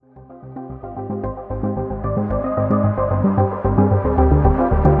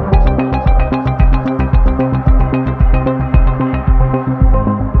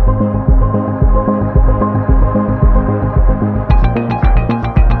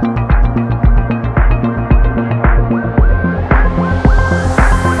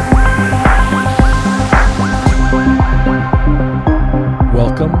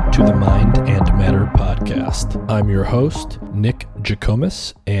I'm your host, Nick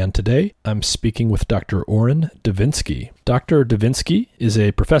Jikomis, and today I'm speaking with Dr. Orrin Devinsky. Dr. Devinsky is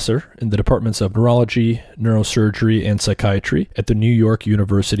a professor in the departments of neurology, neurosurgery, and psychiatry at the New York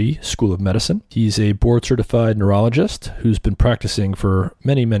University School of Medicine. He's a board-certified neurologist who's been practicing for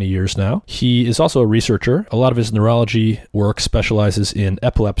many, many years now. He is also a researcher. A lot of his neurology work specializes in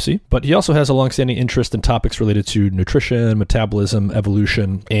epilepsy, but he also has a longstanding interest in topics related to nutrition, metabolism,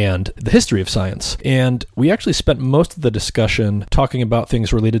 evolution, and the history of science. And we actually spent most of the discussion talking about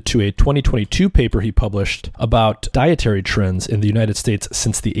things related to a 2022 paper he published about dietary trends in the United States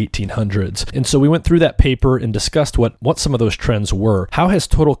since the 1800s. And so we went through that paper and discussed what some of those trends were. How has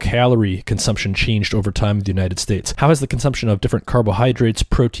total calorie consumption changed over time in the United States? How has the consumption of different carbohydrates,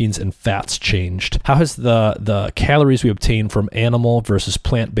 proteins, and fats changed? How has the calories we obtain from animal versus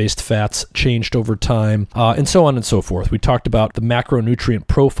plant-based fats changed over time? And so on and so forth. We talked about the macronutrient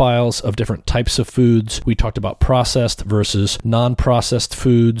profiles of different types of foods. We talked about processed versus non-processed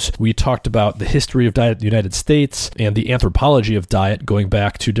foods. We talked about the history of diet in the United States and the anthropology of diet going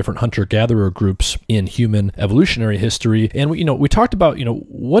back to different hunter-gatherer groups in human evolutionary history. And we talked about,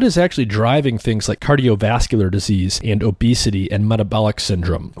 what is actually driving things like cardiovascular disease and obesity and metabolic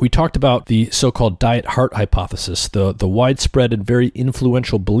syndrome. We talked about the so-called diet heart hypothesis, the widespread and very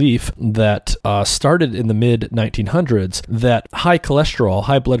influential belief that started in the mid-1900s that high blood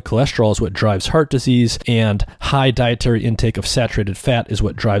cholesterol is what drives heart disease, and high dietary intake of saturated fat is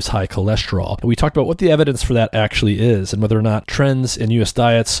what drives high cholesterol. And we talked about what the evidence for that actually is and whether or not trends in U.S.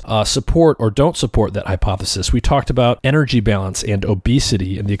 diets support or don't support that hypothesis. We talked about energy balance and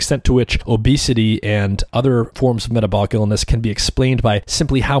obesity and the extent to which obesity and other forms of metabolic illness can be explained by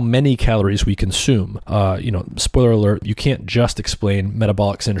simply how many calories we consume. Spoiler alert, you can't just explain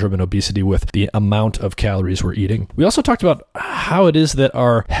metabolic syndrome and obesity with the amount of calories we're eating. We also talked about how it is that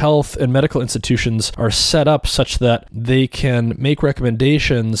our health and medical institutions are set up such that they can make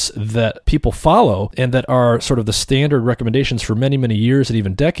recommendations that people follow and that are sort of the standard recommendations for many, many years and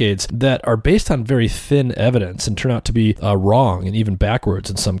even decades that are based on very thin evidence and turn out to be wrong and even backwards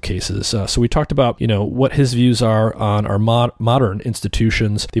in some cases. So we talked about, what his views are on our modern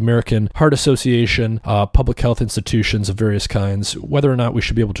institutions, the American Heart Association, public health institutions of various kinds, whether or not we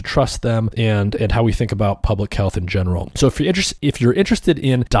should be able to trust them, and how we think about public health in general. So if you're interested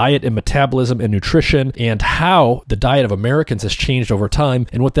in diet and metabolism and nutrition and how the diet of Americans has changed over time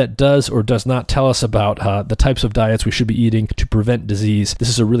and what that does or does not tell us about the types of diets we should be eating to prevent disease, this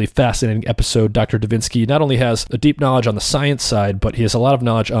is a really fascinating episode. Dr. Devinsky not only has a deep knowledge on the science side, but he has a lot of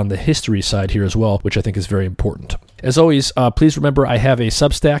knowledge on the history side here as well, which I think is very important. As always, please remember I have a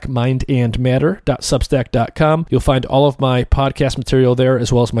Substack, mindandmatter.substack.com. You'll find all of my podcast material there,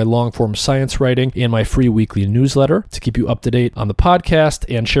 as well as my long-form science writing and my free weekly newsletter to keep you up to date on the podcast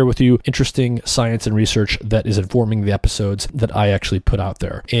and share with you interesting science and research that is informing the episodes that I actually put out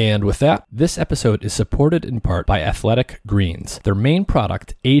there. And with that, this episode is supported in part by Athletic Greens. Their main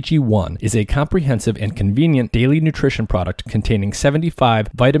product, AG1, is a comprehensive and convenient daily nutrition product containing 75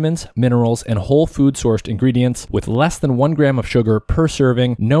 vitamins, minerals, and whole food-sourced ingredients with less than 1 gram of sugar per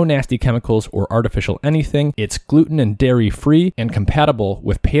serving, no nasty chemicals or artificial anything. It's gluten and dairy free and compatible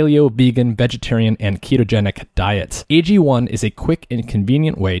with paleo, vegan, vegetarian, and ketogenic diets. AG1 is a quick and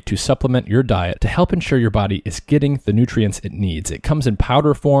convenient way to supplement your diet to help ensure your body is getting the nutrients it needs. It comes in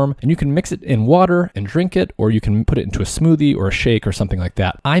powder form, and you can mix it in water and drink it, or you can put it into a smoothie or a shake or something like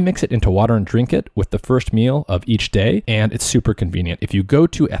that. I mix it into water and drink it with the first meal of each day, and it's super convenient. If you go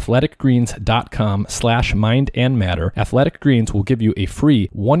to athleticgreens.com/mindandmatter, Athletic Greens will give you a free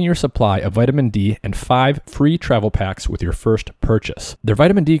 1-year supply of vitamin D and 5 free travel packs with your first purchase. Their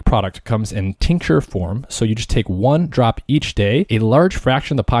vitamin D product comes in tincture form, so you just take 1 drop each day. A large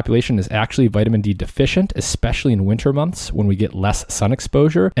fraction of the population is actually vitamin D deficient, especially in winter months when we get less sun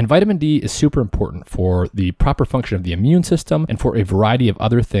exposure. And vitamin D is super important for the proper function of the immune system and for a variety of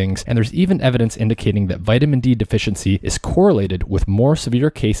other things. And there's even evidence indicating that vitamin D deficiency is correlated with more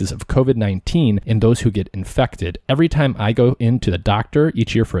severe cases of COVID-19 in those who get infected. Every time I go into the doctor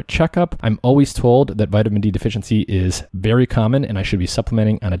each year for a checkup, I'm always told that vitamin D deficiency is very common and I should be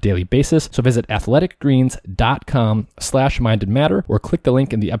supplementing on a daily basis. So visit athleticgreens.com/mindandmatter or click the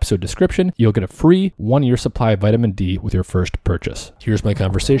link in the episode description. You'll get a free 1-year supply of vitamin D with your first purchase. Here's my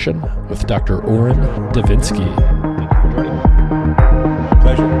conversation with Dr. Orrin Devinsky. Thank you for joining me. My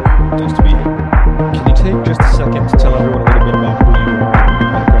pleasure. Nice to be here. Can you take just a second to tell everyone a little bit about who you are and what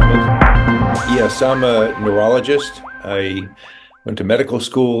your background is? Yes, I'm a neurologist. I went to medical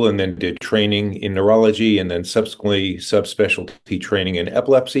school and then did training in neurology and then subsequently subspecialty training in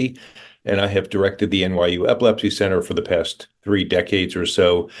epilepsy. And I have directed the NYU Epilepsy Center for the past 3 decades or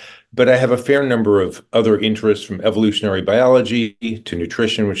so, but I have a fair number of other interests from evolutionary biology to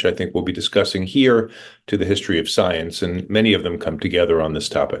nutrition, which I think we'll be discussing here, to the history of science, and many of them come together on this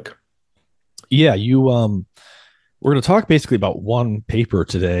topic. Yeah, we're going to talk basically about one paper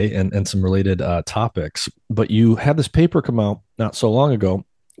today and some related topics. But you had this paper come out not so long ago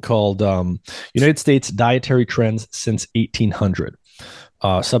called United States Dietary Trends Since 1800.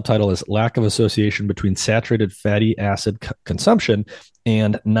 Subtitle is Lack of Association Between Saturated Fatty Acid Consumption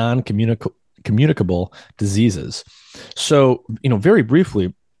and Non-Communicable Diseases. So, very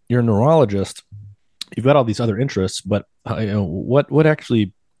briefly, you're a neurologist. You've got all these other interests, but what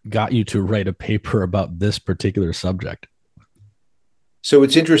actually got you to write a paper about this particular subject? So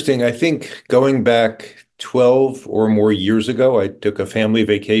it's interesting. I think going back 12 or more years ago, I took a family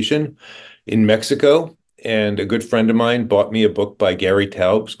vacation in Mexico, and a good friend of mine bought me a book by Gary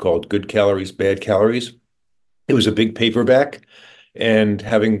Taubes called Good Calories, Bad Calories. It was a big paperback, and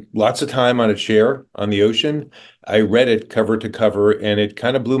having lots of time on a chair on the ocean, I read it cover to cover, and it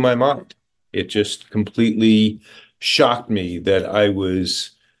kind of blew my mind. It just completely shocked me that I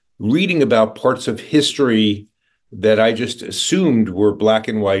was reading about parts of history that I just assumed were black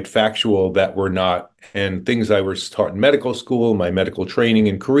and white factual that were not, and things I was taught in medical school, my medical training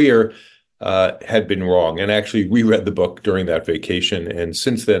and career, had been wrong. And I actually reread the book during that vacation, and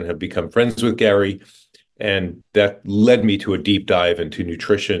since then have become friends with Gary, and that led me to a deep dive into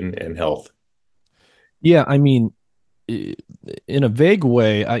nutrition and health. Yeah, I mean, in a vague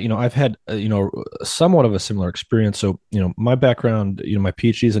way, I've had somewhat of a similar experience. So, my background, my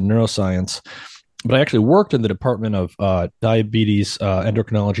PhD is in neuroscience, but I actually worked in the Department of Diabetes,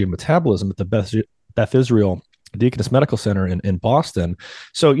 Endocrinology, and Metabolism at the Beth Israel Deaconess Medical Center in Boston.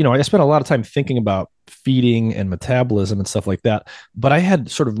 So, I spent a lot of time thinking about feeding and metabolism and stuff like that, but I had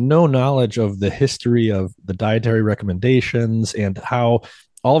sort of no knowledge of the history of the dietary recommendations and how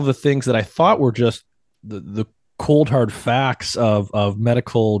all of the things that I thought were just the cold hard facts of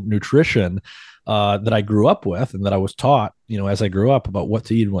medical nutrition that I grew up with and that I was taught, as I grew up about what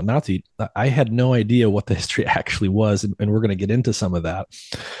to eat and what not to eat. I had no idea what the history actually was, and we're going to get into some of that.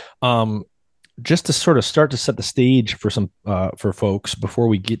 Just to sort of start to set the stage for for folks before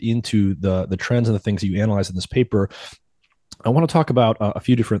we get into the trends and the things that you analyze in this paper, I want to talk about a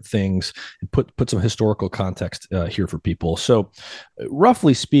few different things and put some historical context here for people. So,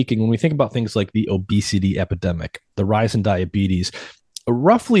 roughly speaking, when we think about things like the obesity epidemic, the rise in diabetes,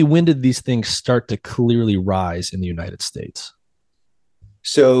 roughly when did these things start to clearly rise in the United States?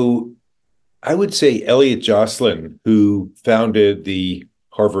 So I would say Elliot Joslin, who founded the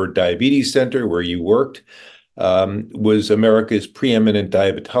Harvard Diabetes Center, where you worked, was America's preeminent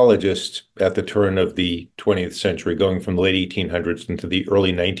diabetologist at the turn of the 20th century, going from the late 1800s into the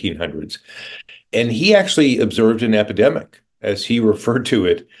early 1900s. And he actually observed an epidemic, as he referred to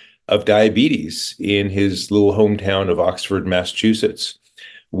it, of diabetes in his little hometown of Oxford, Massachusetts,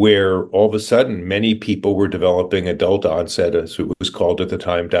 where all of a sudden many people were developing adult onset, as it was called at the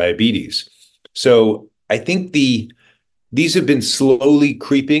time, diabetes. So I think these have been slowly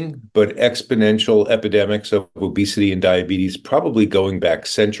creeping, but exponential epidemics of obesity and diabetes, probably going back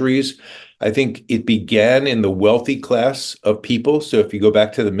centuries. I think it began in the wealthy class of people. So if you go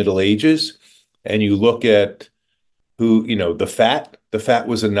back to the Middle Ages and you look at who, the fat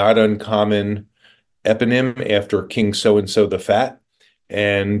was a not uncommon eponym after King so-and-so the Fat.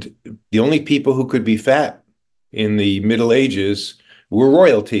 And the only people who could be fat in the Middle Ages were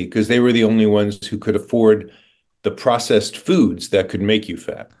royalty, because they were the only ones who could afford the processed foods that could make you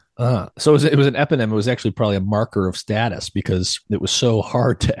fat. So it was an eponym. It was actually probably a marker of status because it was so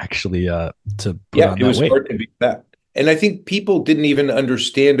hard to actually to put on that weight. It was hard to be fat. And I think people didn't even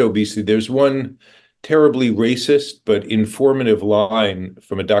understand obesity. There's one terribly racist but informative line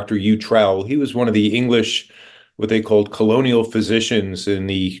from a Dr. Hugh Trowell. He was one of the English, what they called colonial physicians in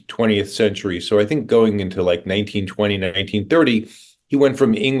the 20th century. So I think going into like 1920, 1930, he went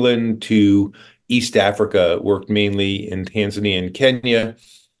from England to East Africa, worked mainly in Tanzania and Kenya,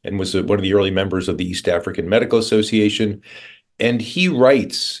 and was one of the early members of the East African Medical Association. And he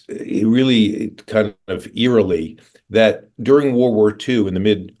writes really kind of eerily that during World War II in the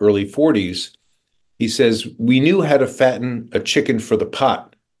mid-early 40s, he says, we knew how to fatten a chicken for the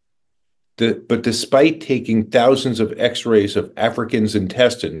pot. But despite taking thousands of x-rays of Africans'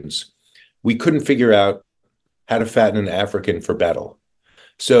 intestines, we couldn't figure out how to fatten an African for battle.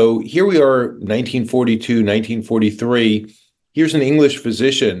 So here we are, 1942, 1943. Here's an English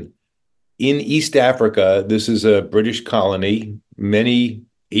physician in East Africa. This is a British colony, many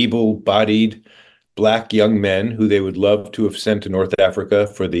able-bodied Black young men who they would love to have sent to North Africa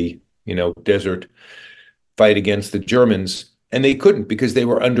for the, desert fight against the Germans. and they couldn't because they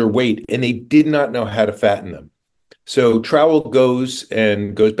were underweight and they did not know how to fatten them. So Trowell goes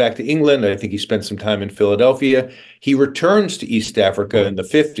back to England. I think he spent some time in Philadelphia. He returns to East Africa in the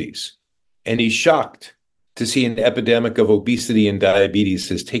 50s, and he's shocked to see an epidemic of obesity and diabetes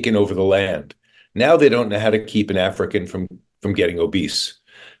has taken over the land. Now they don't know how to keep an African from getting obese.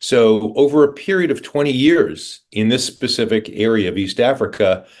 So over a period of 20 years in this specific area of East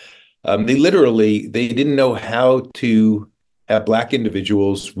Africa, they didn't know how to have Black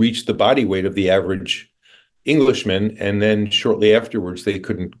individuals reach the body weight of the average Englishman, and then shortly afterwards, they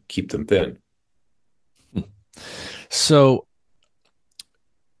couldn't keep them thin. So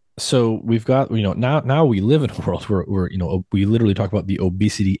we've got, now we live in a world where we literally talk about the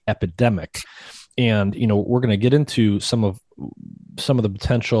obesity epidemic, and we're going to get into some of the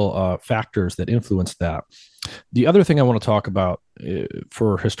potential factors that influence that. The other thing I want to talk about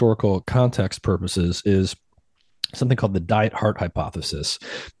for historical context purposes is something called the diet heart hypothesis.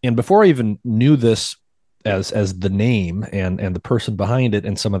 And before I even knew this as the name and the person behind it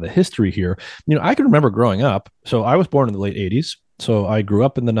and some of the history here, I can remember growing up. So I was born in the late 80s. So I grew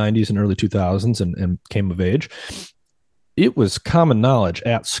up in the 90s and early 2000s and came of age. It was common knowledge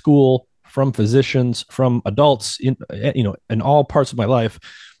at school, from physicians, from adults, in all parts of my life.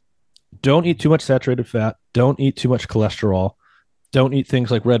 Don't eat too much saturated fat. Don't eat too much cholesterol. Don't eat things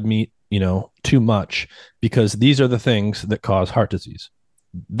like red meat, too much, because these are the things that cause heart disease.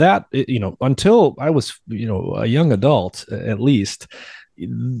 That, until I was, a young adult, at least,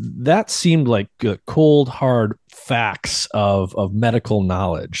 that seemed like cold, hard facts of medical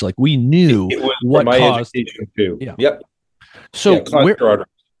knowledge. Like we knew what caused. Too. Yeah. Yep. So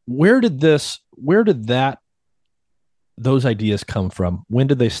where did those ideas come from? When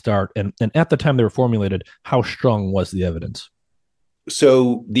did they start? And at the time they were formulated, how strong was the evidence?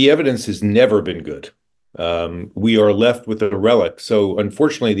 So the evidence has never been good. We are left with a relic. So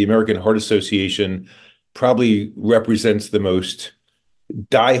unfortunately, the American Heart Association probably represents the most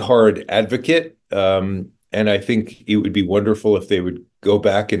diehard advocate. And I think it would be wonderful if they would go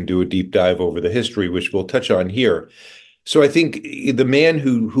back and do a deep dive over the history, which we'll touch on here. So I think the man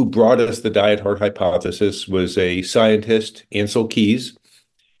who brought us the diet heart hypothesis was a scientist, Ancel Keys.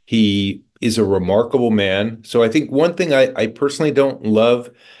 He is a remarkable man. So I think one thing I personally don't love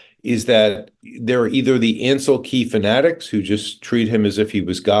is that there are either the Ancel Key fanatics who just treat him as if he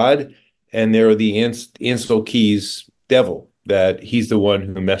was God, and there are the Ancel Keys devil, that he's the one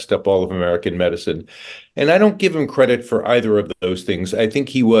who messed up all of American medicine. And I don't give him credit for either of those things. I think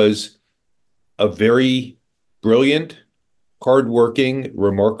he was a very brilliant, hardworking,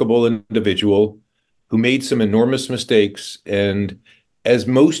 remarkable individual who made some enormous mistakes, and as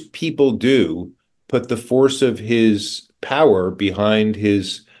most people do, put the force of his power behind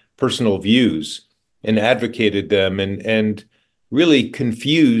his personal views and advocated them and really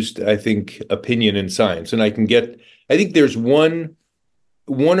confused, I think, opinion and science. And I think there's one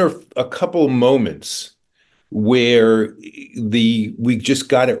or a couple moments where we just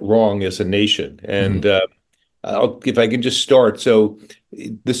got it wrong as a nation. And if I can just start. So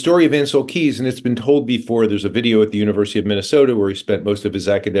the story of Ancel Keys, and it's been told before, there's a video at the University of Minnesota where he spent most of his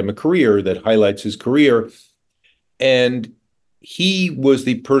academic career that highlights his career. And he was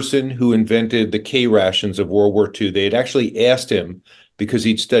the person who invented the K rations of World War II. They had actually asked him, because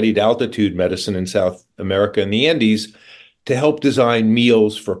he'd studied altitude medicine in South America and the Andes, to help design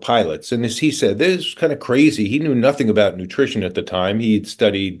meals for pilots. And as he said, this is kind of crazy. He knew nothing about nutrition at the time. He'd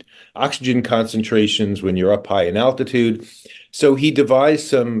studied oxygen concentrations when you're up high in altitude. So he devised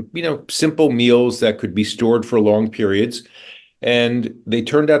some, simple meals that could be stored for long periods. And they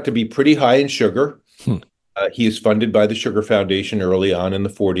turned out to be pretty high in sugar. He is funded by the Sugar Foundation early on in the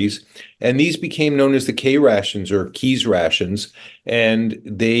 40s. And these became known as the K rations or Keys rations. And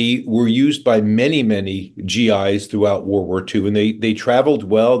they were used by many, many GIs throughout World War II. And they traveled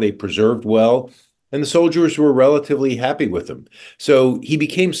well, they preserved well, and the soldiers were relatively happy with them. So he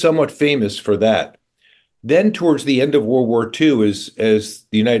became somewhat famous for that. Then towards the end of World War II, as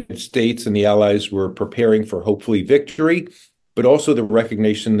the United States and the Allies were preparing for hopefully victory, but also the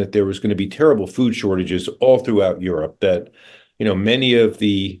recognition that there was going to be terrible food shortages all throughout Europe, that, many of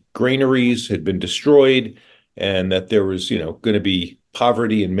the granaries had been destroyed, and that there was, going to be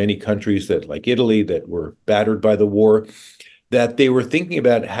poverty in many countries that, like Italy, that were battered by the war, that they were thinking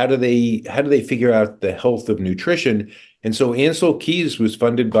about how do they figure out the health of nutrition. And so Ancel Keys was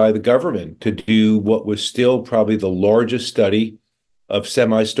funded by the government to do what was still probably the largest study of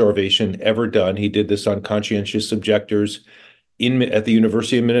semi-starvation ever done. He did this on conscientious objectors at the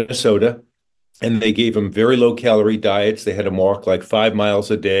University of Minnesota, and they gave them very low calorie diets. They had them walk like 5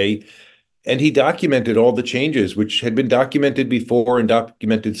 miles a day. And he documented all the changes, which had been documented before and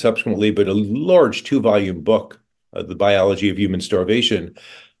documented subsequently, but a large 2-volume book, The Biology of Human Starvation.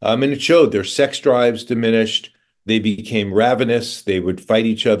 And it showed their sex drives diminished. They became ravenous. They would fight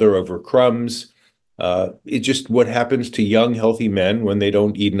each other over crumbs. It's just what happens to young, healthy men when they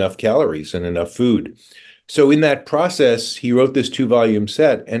don't eat enough calories and enough food. So in that process, he wrote this 2-volume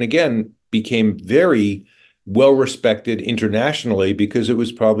set, and again, became very well respected internationally because it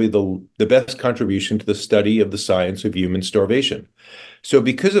was probably the best contribution to the study of the science of human starvation. So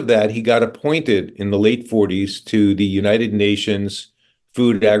because of that, he got appointed in the late 40s to the United Nations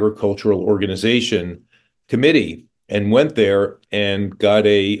Food Agricultural Organization committee and went there and got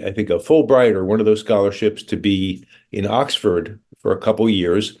I think a Fulbright or one of those scholarships to be in Oxford for a couple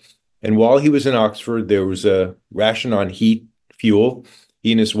years. And while he was in Oxford, there was a ration on heat fuel.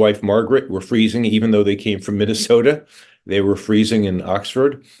 He and his wife, Margaret, were freezing, even though they came from Minnesota. They were freezing in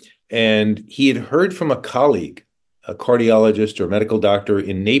Oxford. And he had heard from a colleague, a cardiologist or medical doctor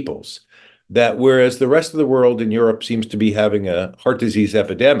in Naples, that whereas the rest of the world in Europe seems to be having a heart disease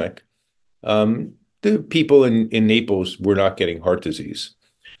epidemic, the people in Naples were not getting heart disease.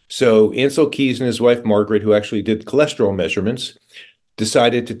 So Ansel Keys and his wife, Margaret, who actually did cholesterol measurements,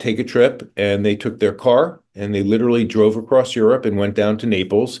 decided to take a trip, and they took their car and they literally drove across Europe and went down to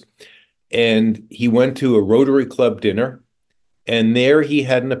Naples. And he went to a Rotary Club dinner, and there he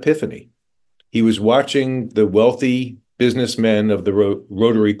had an epiphany. He was watching the wealthy businessmen of the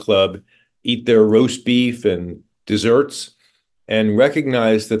Rotary Club eat their roast beef and desserts and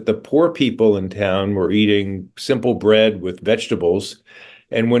recognized that the poor people in town were eating simple bread with vegetables.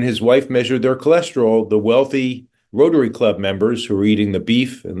 And when his wife measured their cholesterol, the wealthy Rotary Club members who were eating the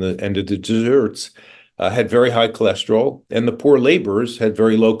beef and the desserts had very high cholesterol, and the poor laborers had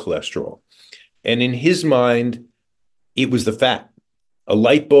very low cholesterol. And in his mind, it was the fat. A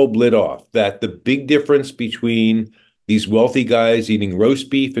light bulb lit off that the big difference between these wealthy guys eating roast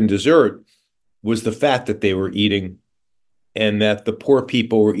beef and dessert was the fat that they were eating, and that the poor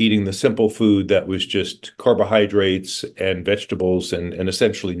people were eating the simple food that was just carbohydrates and vegetables and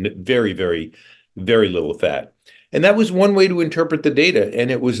essentially very, very, very little fat. And that was one way to interpret the data,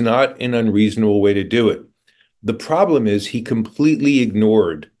 and it was not an unreasonable way to do it. The problem is he completely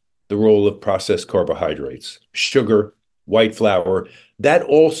ignored the role of processed carbohydrates, sugar, white flour. That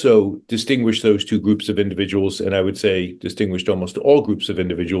also distinguished those two groups of individuals, and I would say distinguished almost all groups of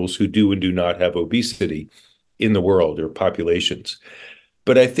individuals who do and do not have obesity in the world or populations.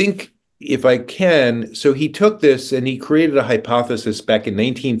 But I think if I can, so he took this and he created a hypothesis back in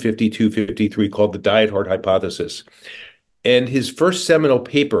 1952-53 called the diet heart hypothesis. And his first seminal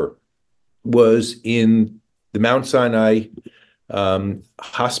paper was in the Mount Sinai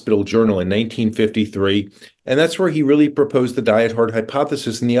Hospital Journal in 1953. And that's where he really proposed the diet heart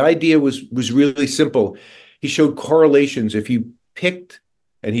hypothesis. And the idea was really simple. He showed correlations. If you picked,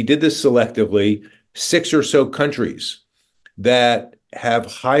 and he did this selectively, 6 or so countries that have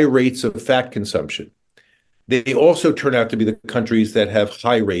high rates of fat consumption, they also turn out to be the countries that have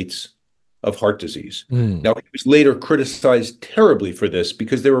high rates of heart disease. Now, he was later criticized terribly for this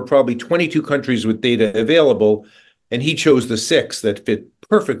because there were probably 22 countries with data available, and he chose the 6 that fit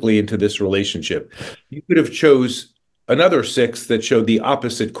perfectly into this relationship. You could have chose another 6 that showed the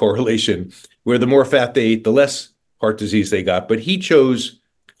opposite correlation, where the more fat they ate, the less heart disease they got. But he chose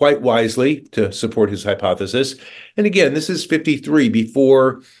quite wisely to support his hypothesis. And again, this is 53,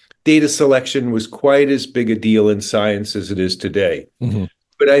 before data selection was quite as big a deal in science as it is today.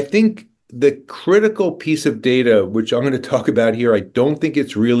 But I think the critical piece of data, which I'm going to talk about here, I don't think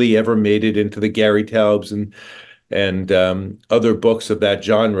it's really ever made it into the Gary Taubes and other books of that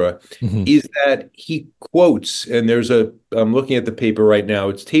genre, is that he quotes, and I'm looking at the paper right now,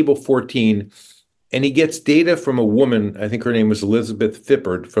 it's table 14, and he gets data from a woman, I think her name was Elizabeth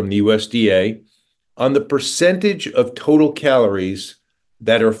Fippard from the USDA, on the percentage of total calories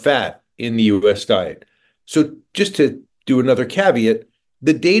that are fat in the U.S. diet. So just to do another caveat,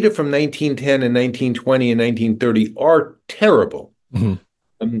 the data from 1910 and 1920 and 1930 are terrible.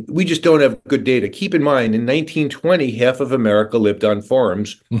 We just don't have good data. Keep in mind, in 1920, half of America lived on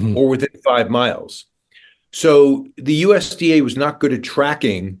farms or within 5 miles. So the USDA was not good at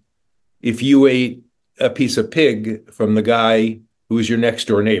tracking if you ate a piece of pig from the guy who was your next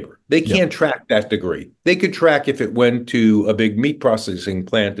door neighbor. They can't track that degree. They could track if it went to a big meat processing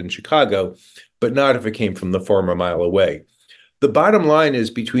plant in Chicago, but not if it came from the farm a mile away. The bottom line is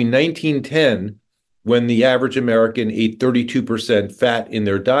between 1910, when the average American ate 32% fat in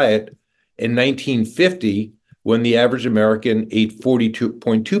their diet, and 1950, when the average American ate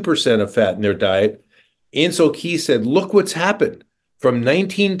 42.2% of fat in their diet, Ansel Keys said, look what's happened. from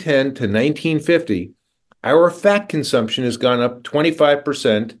 1910 to 1950, our fat consumption has gone up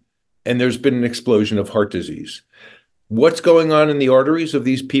 25%, and there's been an explosion of heart disease. What's going on in the arteries of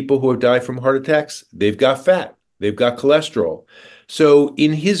these people who have died from heart attacks? They've got fat, they've got cholesterol. So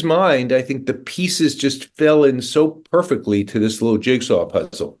in his mind, I think the pieces just fell in so perfectly to this little jigsaw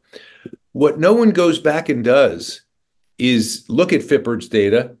puzzle. What no one goes back and does is look at Fippard's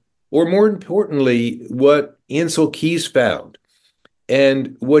data, or more importantly, what Ansel Keys found.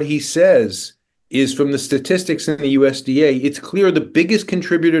 And what he says is, from the statistics in the USDA, it's clear the biggest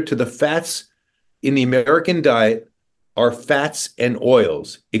contributor to the fats in the American diet are fats and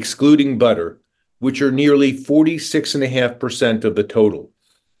oils, excluding butter, which are nearly 46.5% of the total.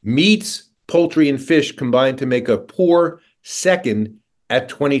 Meats, poultry, and fish combine to make a poor second at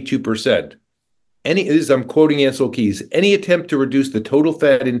 22%. I'm quoting Ansel Keys, any attempt to reduce the total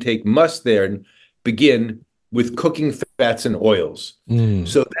fat intake must then begin with cooking fats and oils.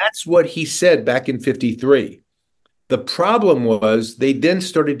 So that's what he said back in 53. The problem was they then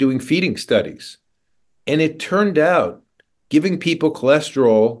started doing feeding studies. And it turned out giving people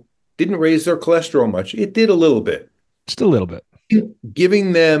cholesterol didn't raise their cholesterol much. It did a little bit. Just a little bit.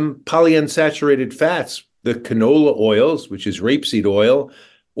 Giving them polyunsaturated fats, the canola oils, which is rapeseed oil,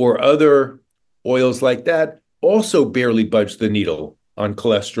 or other oils like that, also barely budged the needle on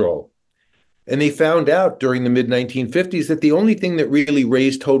cholesterol. And they found out during the mid-1950s that the only thing that really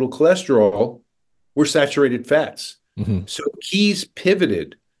raised total cholesterol were saturated fats. So Keys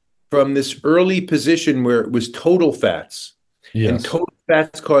pivoted from this early position where it was total fats, and total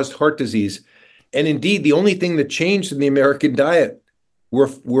fats caused heart disease. And indeed, the only thing that changed in the American diet were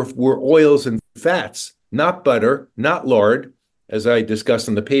oils and fats, not butter, not lard, as I discussed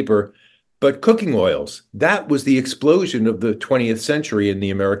in the paper, but cooking oils. That was the explosion of the 20th century in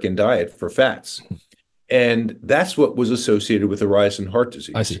the American diet for fats. And that's what was associated with the rise in heart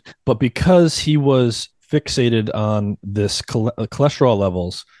disease. I see. But because he was fixated on this cholesterol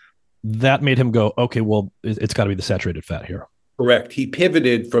levels, that made him go, okay, well, it's got to be the saturated fat here. Correct. He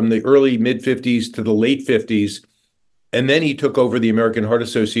pivoted from the early mid-50s to the late 50s, and then he took over the American Heart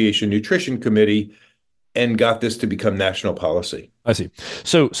Association Nutrition Committee and got this to become national policy. I see.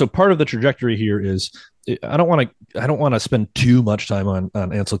 So part of the trajectory here is, I don't want to spend too much time on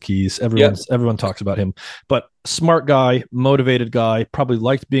Ansel Keys. Everyone talks about him, but smart guy, motivated guy, probably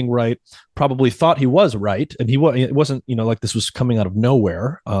liked being right, probably thought he was right, and it wasn't like this was coming out of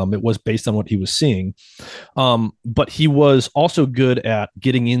nowhere. It was based on what he was seeing, but he was also good at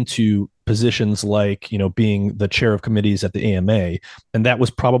getting into positions like being the chair of committees at the AMA, and that was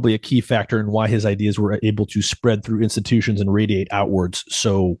probably a key factor in why his ideas were able to spread through institutions and radiate outwards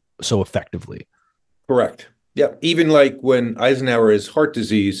so effectively. Correct. Yeah. Even like when Eisenhower has heart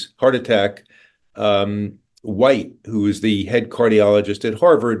attack, White, who was the head cardiologist at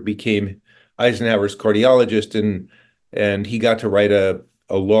Harvard, became Eisenhower's cardiologist, and he got to write a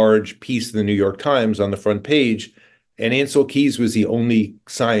large piece in the New York Times on the front page. And Ansel Keys was the only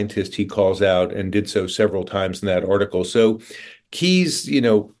scientist he calls out, and did so several times in that article. So Keys,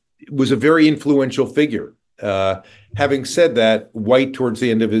 was a very influential figure. Having said that, White, towards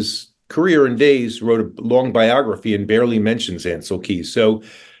the end of his career and days, wrote a long biography and barely mentions Ansel Keys. So,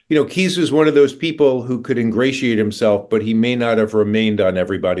 Keys was one of those people who could ingratiate himself, but he may not have remained on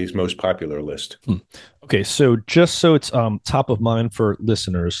everybody's most popular list. Okay, so just so it's top of mind for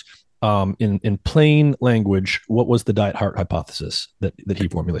listeners, in plain language, what was the diet heart hypothesis that he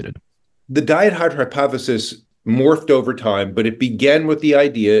formulated? The diet heart hypothesis morphed over time, but it began with the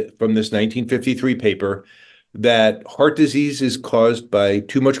idea from this 1953 paper that heart disease is caused by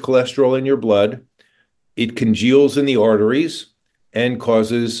too much cholesterol in your blood. It congeals in the arteries and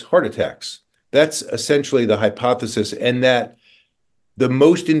causes heart attacks. That's essentially the hypothesis, and that the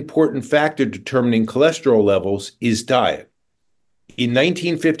most important factor determining cholesterol levels is diet. In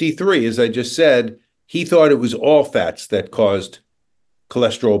 1953, as I just said, he thought it was all fats that caused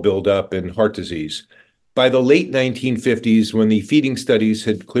cholesterol buildup and heart disease. By the late 1950s, when the feeding studies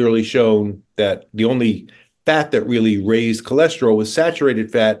had clearly shown that the only fat that really raised cholesterol was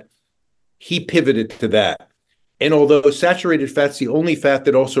saturated fat, he pivoted to that. And although saturated fat's the only fat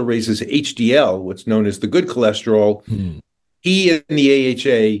that also raises HDL, what's known as the good cholesterol, he and the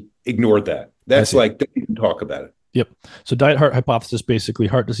AHA ignored that. That's like, don't even talk about it. Yep. So diet heart hypothesis, basically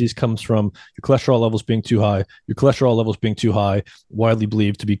heart disease comes from your cholesterol levels being too high. Your cholesterol levels being too high, widely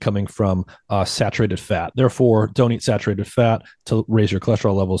believed to be coming from saturated fat. Therefore, don't eat saturated fat to raise your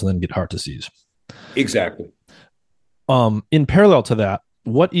cholesterol levels and then get heart disease. Exactly. In parallel to that,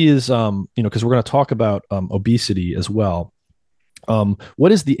 what is, because we're going to talk about obesity as well.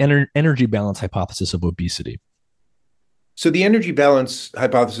 What is the energy balance hypothesis of obesity? So the energy balance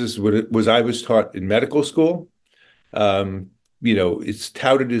hypothesis was I was taught in medical school. It's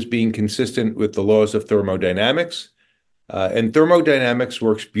touted as being consistent with the laws of thermodynamics. And thermodynamics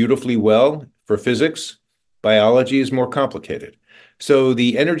works beautifully well for physics. Biology is more complicated. So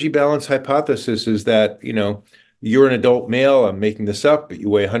the energy balance hypothesis is that, you're an adult male, I'm making this up, but you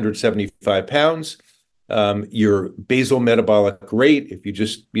weigh 175 pounds. Your basal metabolic rate, if you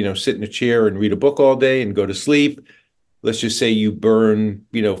just, sit in a chair and read a book all day and go to sleep, let's just say you burn,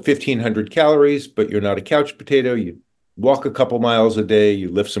 1,500 calories, but you're not a couch potato. You walk a couple miles a day, you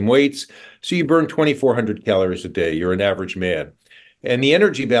lift some weights. So you burn 2,400 calories a day. You're an average man. And the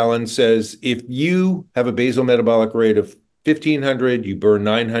energy balance says if you have a basal metabolic rate of 1,500, you burn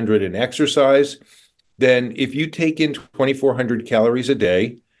 900 in exercise, then if you take in 2,400 calories a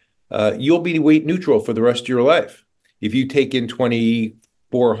day, you'll be weight neutral for the rest of your life. If you take in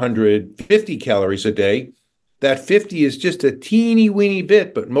 2,450 calories a day, that 50 is just a teeny weeny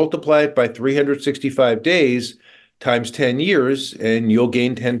bit, but multiply it by 365 days times 10 years, and you'll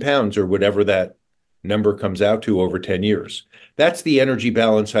gain 10 pounds or whatever that number comes out to over 10 years. That's the energy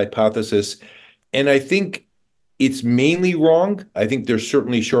balance hypothesis. And I think it's mainly wrong. I think there's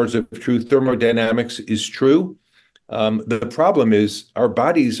certainly shards of truth. Thermodynamics is true. The problem is our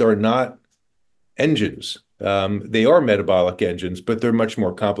bodies are not engines. They are metabolic engines, but they're much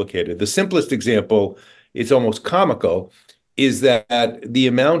more complicated. The simplest example, it's almost comical, is that the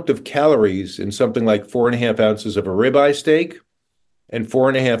amount of calories in something like 4.5 ounces of a ribeye steak and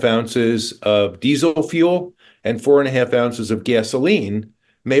 4.5 ounces of diesel fuel and 4.5 ounces of gasoline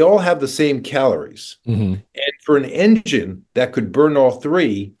may all have the same calories. Mm-hmm. And for an engine that could burn all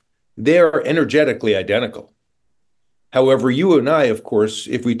three, they're energetically identical. However, you and I, of course,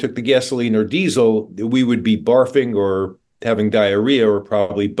 if we took the gasoline or diesel, we would be barfing or having diarrhea or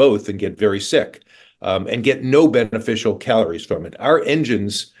probably both and get very sick and get no beneficial calories from it. Our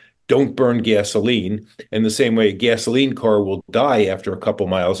engines don't burn gasoline in the same way a gasoline car will die after a couple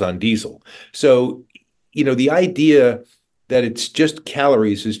miles on diesel. So, the idea that it's just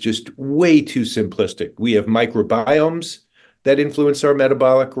calories is just way too simplistic. We have microbiomes that influence our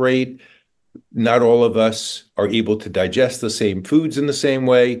metabolic rate. Not all of us are able to digest the same foods in the same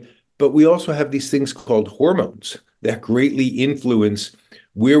way, but we also have these things called hormones that greatly influence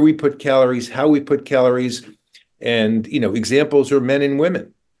where we put calories, how we put calories. And, examples are men and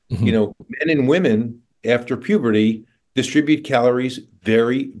women. Mm-hmm. Men and women after puberty distribute calories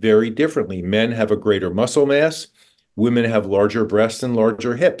very, very differently. Men have a greater muscle mass. Women have larger breasts and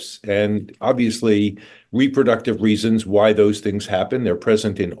larger hips. And obviously, reproductive reasons why those things happen. They're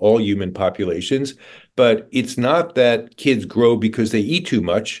present in all human populations. But it's not that kids grow because they eat too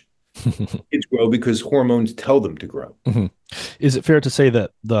much. Kids grow because hormones tell them to grow. Mm-hmm. Is it fair to say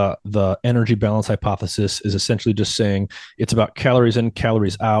that the energy balance hypothesis is essentially just saying it's about calories in,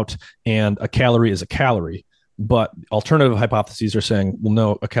 calories out, and a calorie is a calorie? But alternative hypotheses are saying, well,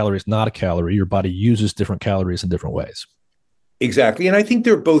 no, a calorie is not a calorie. Your body uses different calories in different ways. Exactly. And I think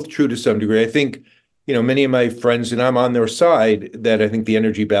they're both true to some degree. I think, many of my friends, and I'm on their side, that I think the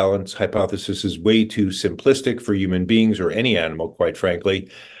energy balance hypothesis is way too simplistic for human beings or any animal, quite frankly.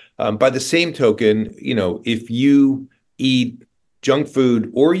 By the same token, if you eat junk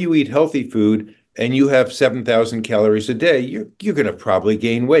food or you eat healthy food, and you have 7,000 calories a day, you're going to probably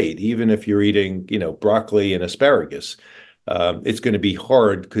gain weight, even if you're eating, broccoli and asparagus. It's going to be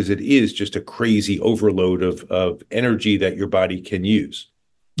hard because it is just a crazy overload of energy that your body can use.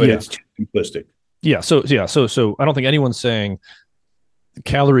 But It's too simplistic. So I don't think anyone's saying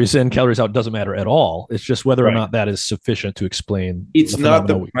calories in, calories out doesn't matter at all. It's just whether or not that is sufficient to explain. It's not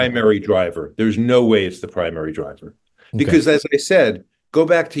the primary driver. There's no way it's the primary driver. Because as I said, go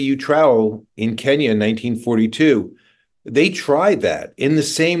back to U Trowell in Kenya in 1942. They tried that in the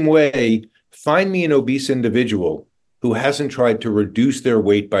same way. Find me an obese individual who hasn't tried to reduce their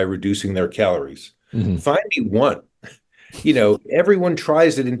weight by reducing their calories. Mm-hmm. Find me one. Everyone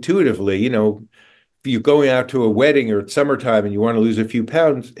tries it intuitively. If you're going out to a wedding or it's summertime and you want to lose a few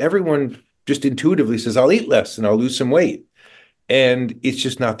pounds, everyone just intuitively says, I'll eat less and I'll lose some weight. And it's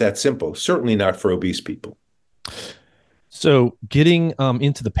just not that simple. Certainly not for obese people. So getting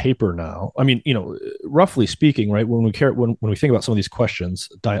into the paper now, I mean, roughly speaking, right, when we think about some of these questions,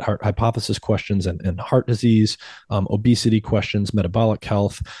 diet heart hypothesis questions and heart disease, obesity questions, metabolic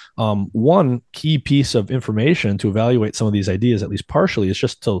health, one key piece of information to evaluate some of these ideas, at least partially, is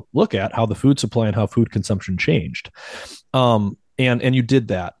just to look at how the food supply and how food consumption changed. And you did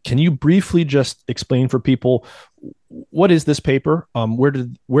that. Can you briefly just explain for people, what is this paper?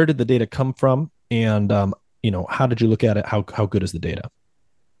 Where did the data come from? And how did you look at it? How good is the data?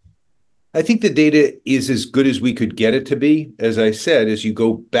 I think the data is as good as we could get it to be. As I said, as you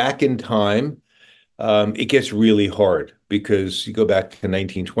go back in time, it gets really hard because you go back to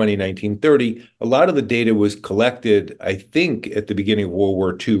 1920, 1930, a lot of the data was collected, I think, at the beginning of World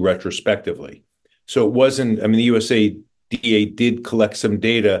War II retrospectively. So it wasn't, I mean, the USADA did collect some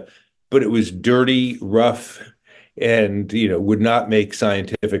data, but it was dirty, rough, and would not make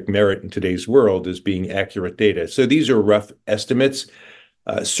scientific merit in today's world as being accurate data. So these are rough estimates.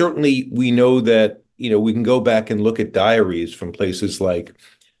 Certainly, we know that we can go back and look at diaries from places like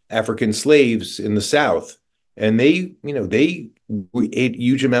African slaves in the South, and they ate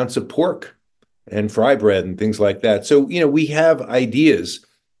huge amounts of pork and fry bread and things like that. So we have ideas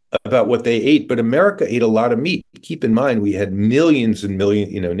about what they ate, but America ate a lot of meat. Keep in mind, we had millions and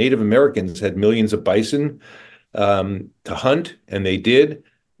millions. Native Americans had millions of bison to hunt, and they did.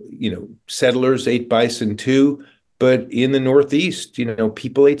 Settlers ate bison too. But in the Northeast,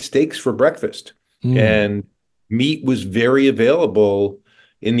 people ate steaks for breakfast, and meat was very available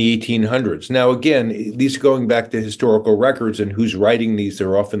in the 1800s. Now, again, these going back to historical records and who's writing these,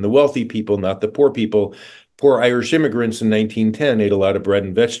 they're often the wealthy people, not the poor people. Poor Irish immigrants in 1910 ate a lot of bread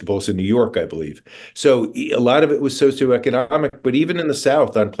and vegetables in New York, I believe. So a lot of it was socioeconomic, but even in the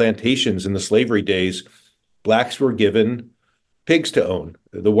South on plantations in the slavery days, blacks were given pigs to own.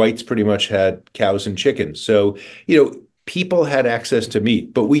 The whites pretty much had cows and chickens. So, people had access to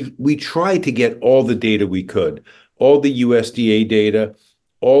meat, but we tried to get all the data we could, all the USDA data,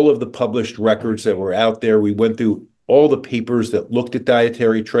 all of the published records that were out there. We went through all the papers that looked at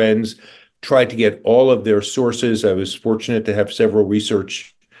dietary trends, tried to get all of their sources. I was fortunate to have several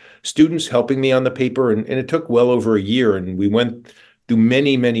research students helping me on the paper, and it took well over a year, and we went through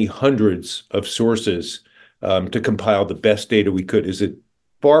many, many hundreds of sources to compile the best data we could. Is it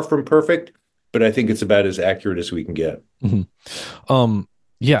far from perfect? But I think it's about as accurate as we can get.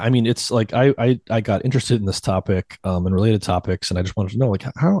 Yeah, I mean, it's like I got interested in this topic and related topics, and I just wanted to know, like,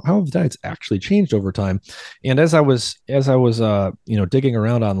 how have diets actually changed over time? And as I was digging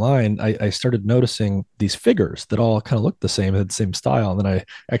around online, I started noticing these figures that all kind of looked the same, had the same style, and then I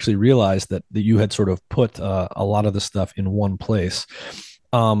actually realized that you had sort of put a lot of the stuff in one place.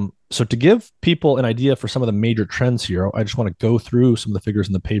 So to give people an idea for some of the major trends here, I just want to go through some of the figures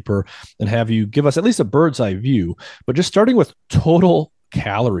in the paper and have you give us at least a bird's eye view. But just starting with total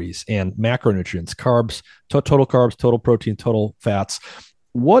calories and macronutrients, carbs, total carbs, total protein, total fats.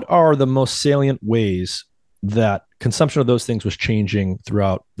 What are the most salient ways that consumption of those things was changing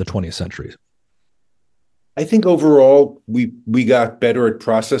throughout the 20th century? I think overall we got better at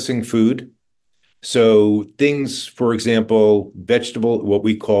processing food. So things, for example, what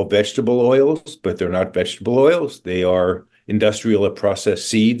we call vegetable oils, but they're not vegetable oils. They are industrial processed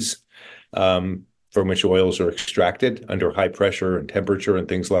seeds from which oils are extracted under high pressure and temperature and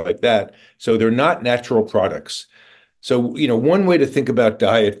things like that. So they're not natural products. So, one way to think about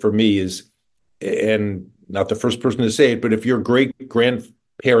diet for me is, and not the first person to say it, but if your great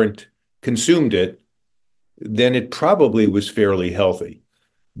grandparent consumed it, then it probably was fairly healthy.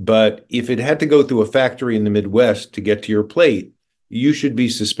 But if it had to go through a factory in the Midwest to get to your plate, you should be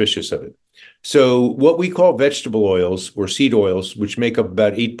suspicious of it. So what we call vegetable oils or seed oils, which make up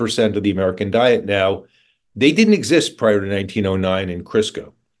about 8% of the American diet now, they didn't exist prior to 1909 in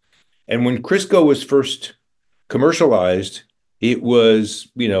Crisco. And when Crisco was first commercialized, it was,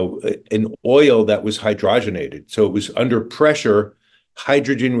 an oil that was hydrogenated. So it was under pressure,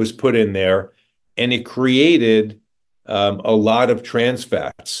 hydrogen was put in there, and it created a lot of trans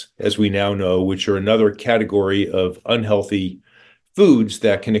fats, as we now know, which are another category of unhealthy foods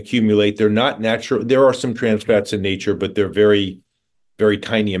that can accumulate. They're not natural. There are some trans fats in nature, but they're very, very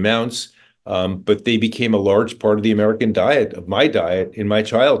tiny amounts. But they became a large part of the American diet, of my diet in my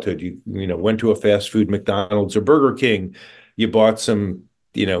childhood. You went to a fast food McDonald's or Burger King, you bought some,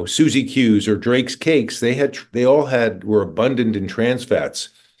 Suzy Q's or Drake's cakes. They all were abundant in trans fats,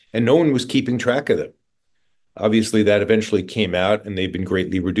 and no one was keeping track of them. Obviously, that eventually came out, and they've been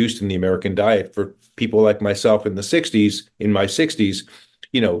greatly reduced in the American diet for people like myself in my 60s.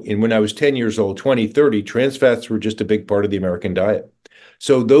 When I was 10 years old, 20, 30, trans fats were just a big part of the American diet.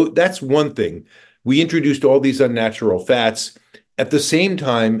 So that's one thing. We introduced all these unnatural fats. At the same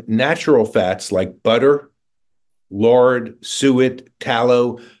time, natural fats like butter, lard, suet,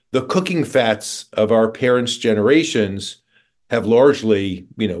 tallow, the cooking fats of our parents' generations have largely,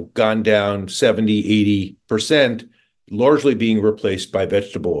 gone down 70, 80%, largely being replaced by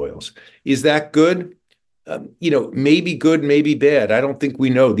vegetable oils. Is that good? Maybe good, maybe bad. I don't think we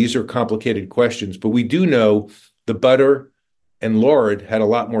know. These are complicated questions, but we do know the butter and lard had a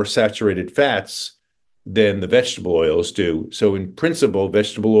lot more saturated fats than the vegetable oils do. So in principle,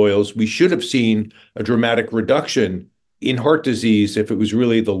 vegetable oils, we should have seen a dramatic reduction in heart disease if it was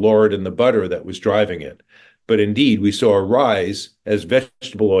really the lard and the butter that was driving it. But indeed, we saw a rise as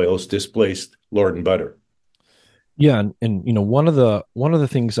vegetable oils displaced lard and butter. Yeah, and one of the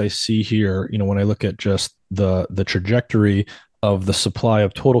things I see here, when I look at just the trajectory of the supply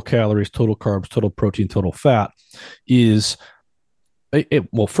of total calories, total carbs, total protein, total fat, is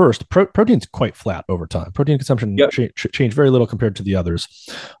well, first, protein's quite flat over time. Protein consumption Yep. changed very little compared to the others.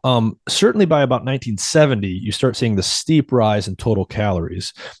 Certainly by about 1970, you start seeing the steep rise in total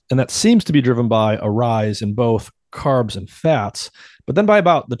calories. And that seems to be driven by a rise in both carbs and fats. But then by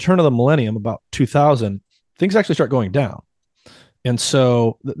about the turn of the millennium, about 2000, things actually start going down. And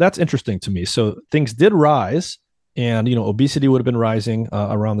so that's interesting to me. So things did rise, and obesity would have been rising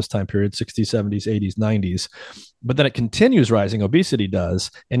around this time period, 60s, 70s, 80s, 90s. But then it continues rising, obesity does,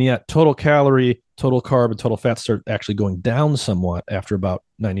 and yet total calorie, total carb, and total fat start actually going down somewhat after about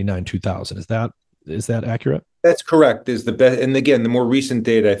 99, 2000. Is that accurate? That's correct. Is the best, and again, the more recent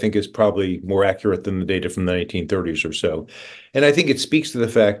data I think is probably more accurate than the data from the 1930s or so. And I think it speaks to the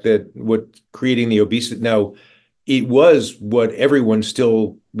fact that what creating the obesity now, it was what everyone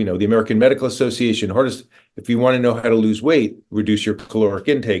still, the American Medical Association, hardest, if you want to know how to lose weight, reduce your caloric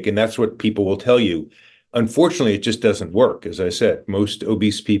intake, and that's what people will tell you. Unfortunately, it just doesn't work. As I said, most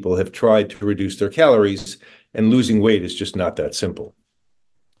obese people have tried to reduce their calories, and losing weight is just not that simple.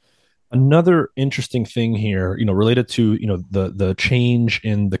 Another interesting thing here, related to the change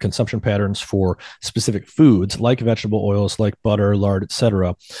in the consumption patterns for specific foods like vegetable oils, like butter, lard,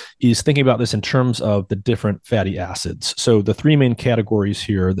 etc., is thinking about this in terms of the different fatty acids. So the three main categories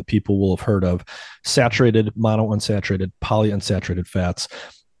here that people will have heard of: saturated, monounsaturated, polyunsaturated fats.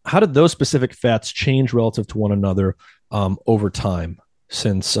 How did those specific fats change relative to one another over time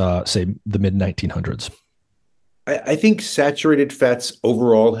since, say, the mid 1900s? I think saturated fats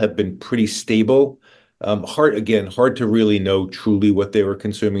overall have been pretty stable. Hard to really know truly what they were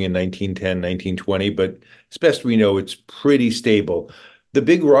consuming in 1910, 1920, but as best we know, it's pretty stable. The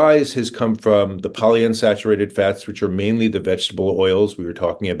big rise has come from the polyunsaturated fats, which are mainly the vegetable oils we were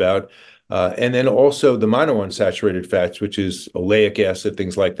talking about, and then also the monounsaturated fats, which is oleic acid,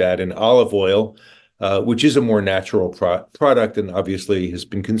 things like that, and olive oil, which is a more natural product and obviously has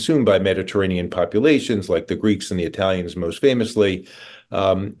been consumed by Mediterranean populations like the Greeks and the Italians most famously,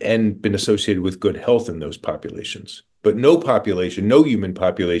 and been associated with good health in those populations. But no human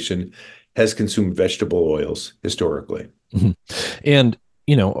population has consumed vegetable oils historically. Mm-hmm. And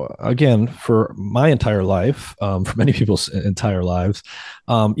again, for my entire life, for many people's entire lives,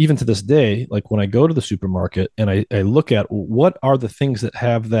 even to this day, like when I go to the supermarket and I look at what are the things that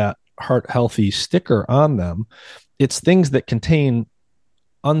have that heart healthy sticker on them, it's things that contain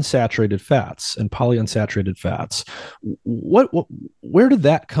unsaturated fats and polyunsaturated fats. Where did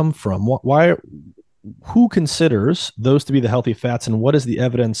that come from? Why? Who considers those to be the healthy fats, and what is the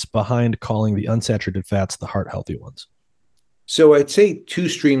evidence behind calling the unsaturated fats the heart healthy ones? So I'd say two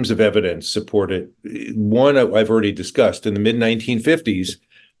streams of evidence support it. One I've already discussed. In the mid 1950s,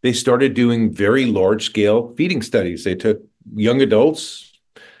 they started doing very large scale feeding studies. They took young adults,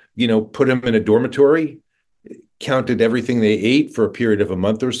 put them in a dormitory, counted everything they ate for a period of a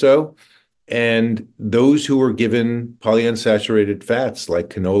month or so. And those who were given polyunsaturated fats like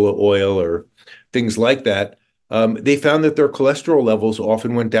canola oil or things like that, they found that their cholesterol levels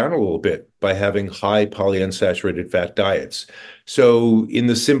often went down a little bit by having high polyunsaturated fat diets. So in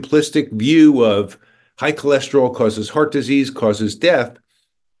the simplistic view of high cholesterol causes heart disease, causes death,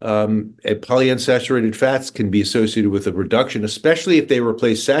 polyunsaturated fats can be associated with a reduction, especially if they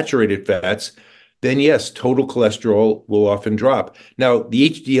replace saturated fats. Then yes, total cholesterol will often drop. Now, the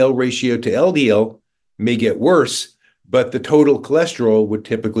HDL ratio to LDL may get worse, but the total cholesterol would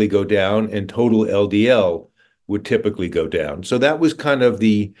typically go down and total LDL would typically go down. So that was kind of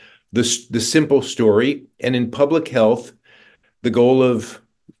the simple story. And in public health, the goal of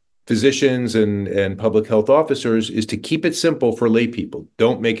physicians and public health officers is to keep it simple for lay people.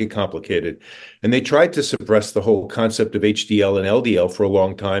 Don't make it complicated. And they tried to suppress the whole concept of HDL and LDL for a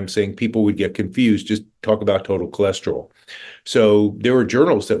long time, saying people would get confused. Just talk about total cholesterol. So there were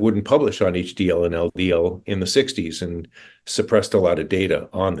journals that wouldn't publish on HDL and LDL in the 60s and suppressed a lot of data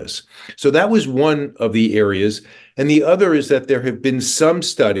on this. So that was one of the areas. And the other is that there have been some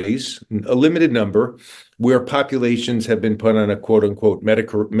studies, a limited number, where populations have been put on a quote unquote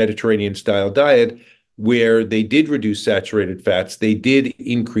Mediterranean style diet where they did reduce saturated fats, they did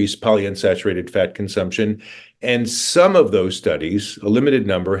increase polyunsaturated fat consumption. And some of those studies, a limited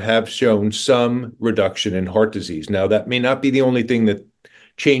number, have shown some reduction in heart disease. Now, that may not be the only thing that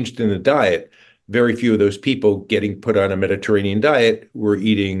changed in the diet, very few of those people getting put on a Mediterranean diet were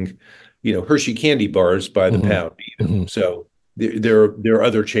eating, Hershey candy bars by the Hmm. pound either. Hmm. So there are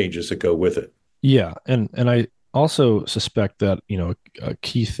other changes that go with it. Yeah, and I also suspect that a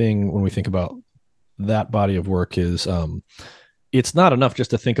key thing when we think about that body of work is it's not enough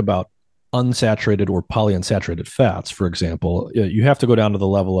just to think about unsaturated or polyunsaturated fats, for example. You have to go down to the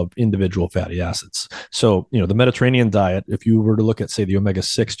level of individual fatty acids. So, the Mediterranean diet, if you were to look at, say, the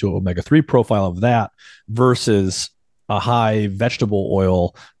omega-6 to omega-3 profile of that versus a high vegetable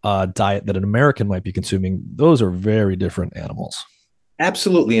oil diet that an American might be consuming, those are very different animals.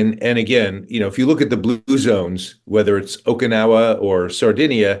 Absolutely. And again, if you look at the blue zones, whether it's Okinawa or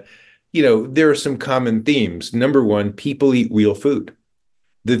Sardinia, there are some common themes. Number one, people eat real food.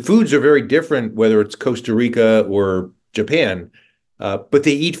 The foods are very different, whether it's Costa Rica or Japan, but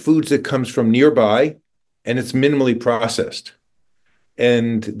they eat foods that comes from nearby and it's minimally processed.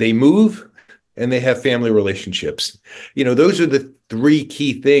 And they move and they have family relationships. Those are the three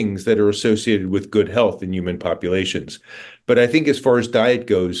key things that are associated with good health in human populations. But I think as far as diet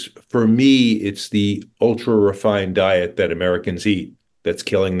goes, for me, it's the ultra refined diet that Americans eat that's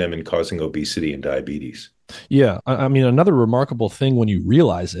killing them and causing obesity and diabetes. Yeah, I mean, another remarkable thing when you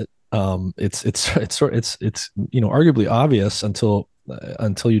realize it, it's arguably obvious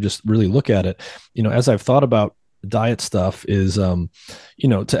until you just really look at it. As I've thought about diet stuff, is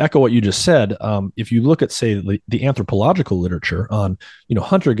to echo what you just said. If you look at, say, the anthropological literature on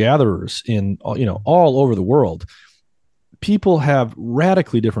hunter gatherers in all over the world, people have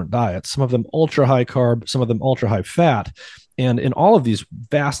radically different diets. Some of them ultra high carb, some of them ultra high fat, and in all of these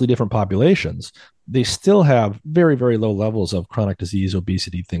vastly different populations, they still have very, very low levels of chronic disease,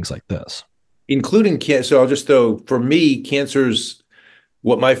 obesity, things like this. Including cancer. So I'll just throw, for me, cancer's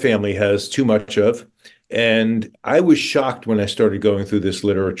what my family has too much of. And I was shocked when I started going through this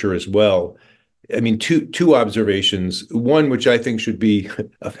literature as well. I mean, two observations. One, which I think should be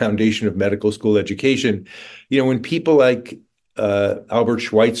a foundation of medical school education. When people like Albert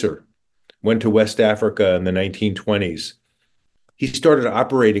Schweitzer went to West Africa in the 1920s, he started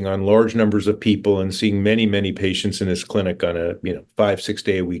operating on large numbers of people and seeing many, many patients in his clinic on a 5, 6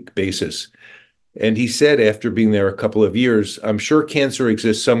 day a week basis. And he said, after being there a couple of years, I'm sure cancer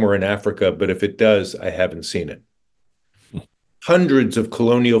exists somewhere in Africa, but if it does, I haven't seen it. Hundreds of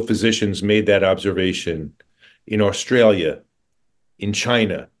colonial physicians made that observation in Australia, in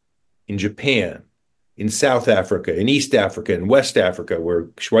China, in Japan, in South Africa, in East Africa, in West Africa, where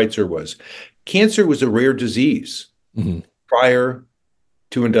Schweitzer was. Cancer was a rare disease prior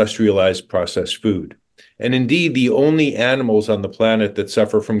to industrialized processed food. And indeed, the only animals on the planet that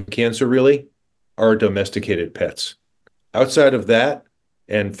suffer from cancer really are domesticated pets. Outside of that,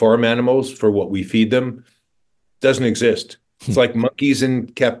 and farm animals for what we feed them, doesn't exist. It's like monkeys in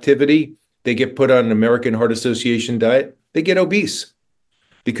captivity. They get put on an American Heart Association diet. They get obese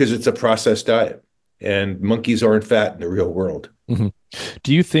because it's a processed diet. And monkeys aren't fat in the real world. Mm-hmm.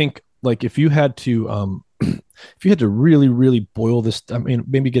 Do you think, like, if you had to really, really boil this, I mean,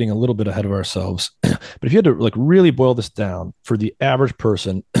 maybe getting a little bit ahead of ourselves, but if you had to really boil this down for the average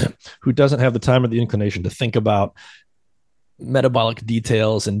person who doesn't have the time or the inclination to think about metabolic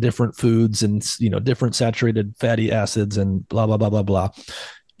details and different foods and different saturated fatty acids and blah blah blah blah blah,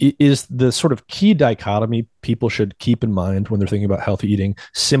 is the sort of key dichotomy people should keep in mind when they're thinking about healthy eating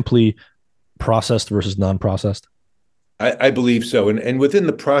simply processed versus non-processed? I believe so. And within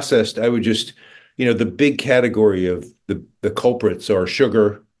the processed, I would just, the big category of the culprits are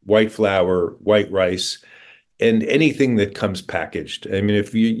sugar, white flour, white rice, and anything that comes packaged. I mean,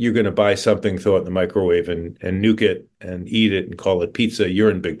 if you're going to buy something, throw it in the microwave and nuke it and eat it and call it pizza, you're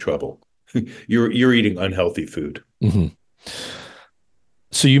in big trouble. You're eating unhealthy food. Mm-hmm.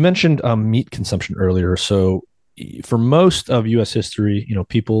 So you mentioned meat consumption earlier. So for most of U.S. history,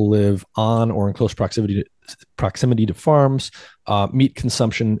 people live on or in close proximity to farms. Meat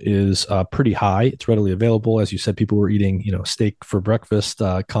consumption is pretty high. It's readily available. As you said, people were eating, steak for breakfast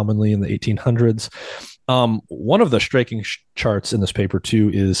commonly in the 1800s. One of the striking charts in this paper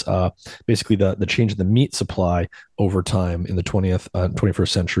too is basically the change in the meat supply over time in the 20th, 21st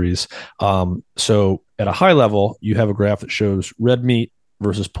centuries. So at a high level, you have a graph that shows red meat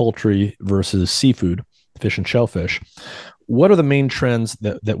versus poultry versus seafood, fish and shellfish. What are the main trends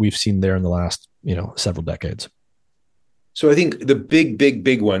that we've seen there in the last, several decades? So I think the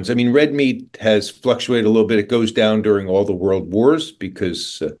big ones, I mean, red meat has fluctuated a little bit. It goes down during all the world wars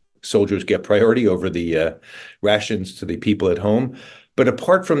because soldiers get priority over the rations to the people at home. But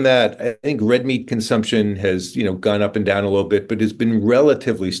apart from that, I think red meat consumption has, gone up and down a little bit, but has been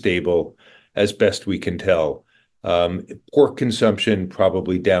relatively stable as best we can tell. Pork consumption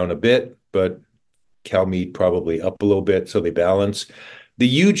probably down a bit, but cow meat probably up a little bit, so they balance. The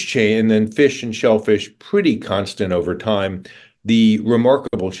huge change, and then fish and shellfish pretty constant over time. The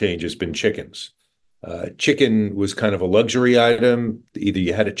remarkable change has been chickens. Chicken was kind of a luxury item. Either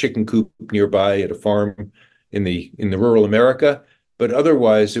you had a chicken coop nearby at a farm in the rural America, but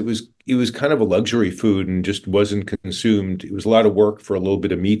otherwise it was kind of a luxury food and just wasn't consumed. It was a lot of work for a little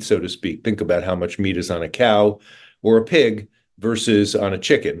bit of meat, so to speak. Think about how much meat is on a cow or a pig versus on a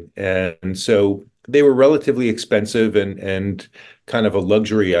chicken. And so they were relatively expensive and kind of a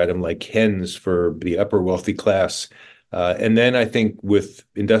luxury item like hens for the upper wealthy class. And then I think with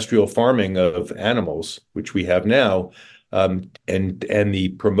industrial farming of animals, which we have now, and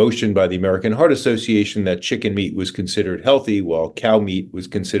the promotion by the American Heart Association that chicken meat was considered healthy while cow meat was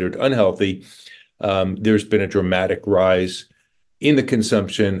considered unhealthy, there's been a dramatic rise in the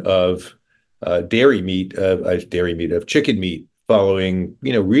consumption of of chicken meat following,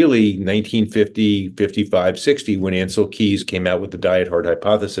 really 1950, 55, 60, when Ansel Keys came out with the diet heart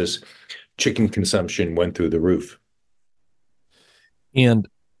hypothesis. Chicken consumption went through the roof. And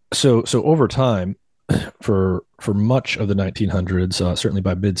so over time, for much of the 1900s, certainly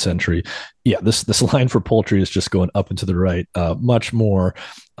by mid-century, this line for poultry is just going up and to the right, much more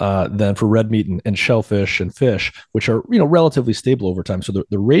than for red meat and shellfish and fish, which are relatively stable over time. So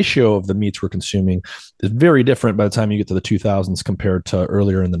the ratio of the meats we're consuming is very different by the time you get to the 2000s compared to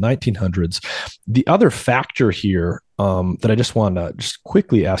earlier in the 1900s. The other factor here that I just want to just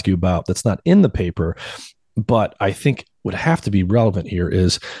quickly ask you about that's not in the paper, but I think would have to be relevant here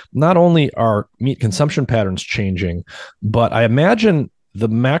is not only are meat consumption patterns changing, but I imagine the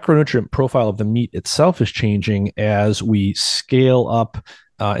macronutrient profile of the meat itself is changing as we scale up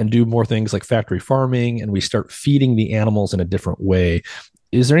and do more things like factory farming and we start feeding the animals in a different way.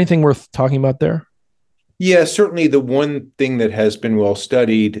 Is there anything worth talking about there? Yeah, certainly the one thing that has been well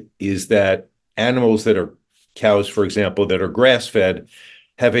studied is that animals that are cows, for example, that are grass-fed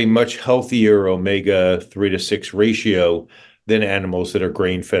have a much healthier omega-3 to 6 ratio than animals that are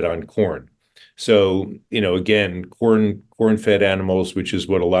grain-fed on corn. So, again, corn-fed animals, which is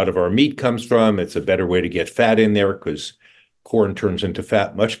what a lot of our meat comes from, it's a better way to get fat in there because corn turns into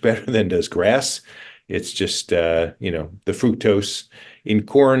fat much better than does grass. It's just, the fructose in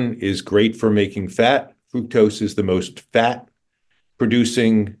corn is great for making fat. Fructose is the most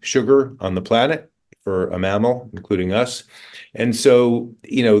fat-producing sugar on the planet for a mammal, including us. And so,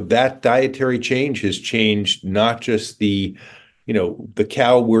 that dietary change has changed not just the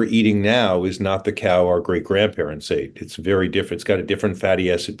cow we're eating now is not the cow our great grandparents ate. It's very different. It's got a different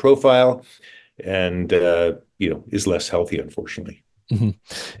fatty acid profile and, is less healthy, unfortunately.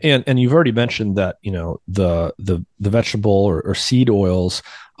 Mm-hmm. And you've already mentioned that, the vegetable or seed oils,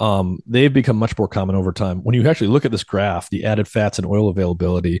 they've become much more common over time. When you actually look at this graph, the added fats and oil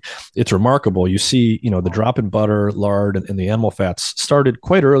availability, it's remarkable. You see, the drop in butter, lard, and the animal fats started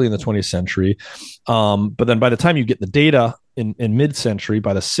quite early in the 20th century. But then by the time you get the data in mid-century,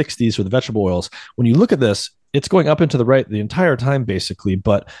 by the 60s for the vegetable oils, when you look at this, it's going up and to the right the entire time, basically.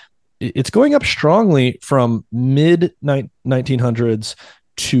 But it's going up strongly from mid 1900s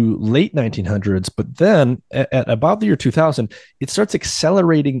to late 1900s, but then at about the year 2000, it starts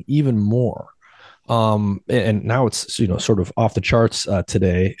accelerating even more. And now it's sort of off the charts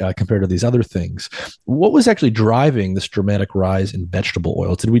today compared to these other things. What was actually driving this dramatic rise in vegetable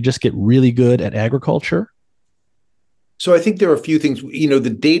oils? Did we just get really good at agriculture? So I think there are a few things. The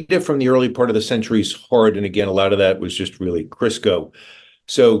data from the early part of the century is hard, and again, a lot of that was just really Crisco.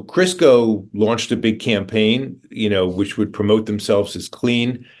 So Crisco launched a big campaign, which would promote themselves as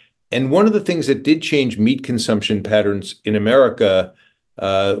clean. And one of the things that did change meat consumption patterns in America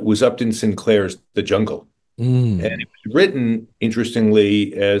was Upton Sinclair's The Jungle. And it was written,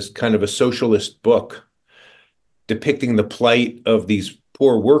 interestingly, as kind of a socialist book depicting the plight of these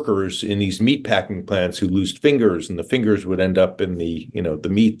poor workers in these meat packing plants who lose fingers, and the fingers would end up in the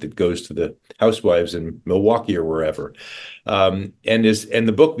meat that goes to the housewives in Milwaukee or wherever. And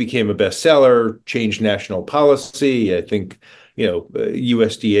the book became a bestseller, changed national policy. I think,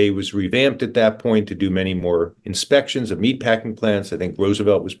 USDA was revamped at that point to do many more inspections of meat packing plants. I think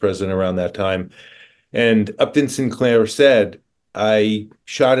Roosevelt was president around that time. And Upton Sinclair said, I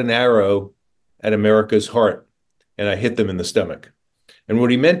shot an arrow at America's heart and I hit them in the stomach. And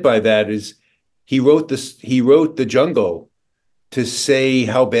what he meant by that is he wrote The Jungle to say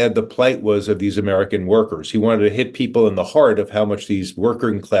how bad the plight was of these American workers. He wanted to hit people in the heart of how much these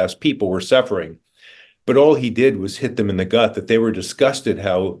working class people were suffering. But all he did was hit them in the gut, that they were disgusted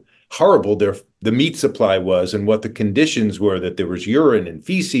how horrible the meat supply was and what the conditions were, that there was urine and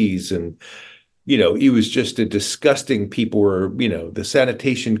feces. And, it was just a disgusting, people were, the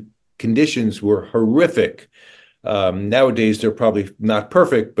sanitation conditions were horrific. Nowadays, they're probably not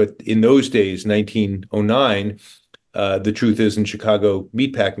perfect, but in those days, 1909, the truth is in Chicago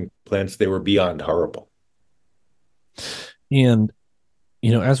meatpacking plants, they were beyond horrible. And,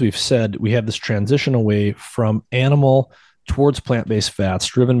 as we've said, we have this transition away from animal towards plant-based fats,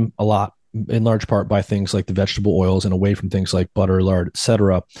 driven a lot in large part by things like the vegetable oils and away from things like butter, lard, et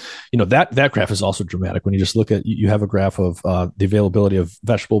cetera. That graph is also dramatic when you just look at, you have a graph of the availability of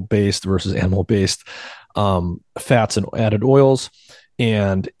vegetable-based versus animal-based fats and added oils.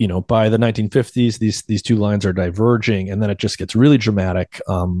 And, by the 1950s, these two lines are diverging, and then it just gets really dramatic.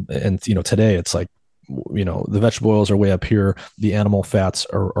 And today it's like, the vegetable oils are way up here. The animal fats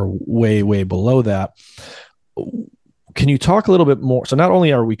are way, way below that. Can you talk a little bit more? So not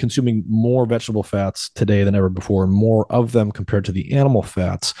only are we consuming more vegetable fats today than ever before, more of them compared to the animal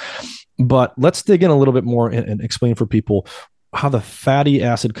fats, but let's dig in a little bit more and explain for people how the fatty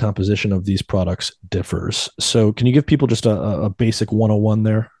acid composition of these products differs. So can you give people just a basic 101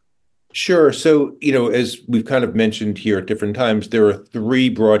 there? Sure. So, as we've kind of mentioned here at different times, there are three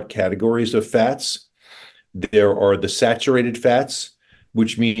broad categories of fats. There are the saturated fats,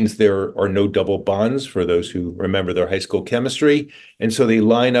 which means there are no double bonds for those who remember their high school chemistry. And so they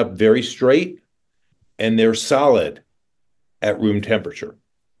line up very straight and they're solid at room temperature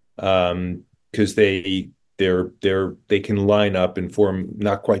because they can line up and form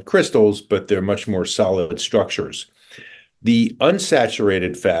not quite crystals, but they're much more solid structures. The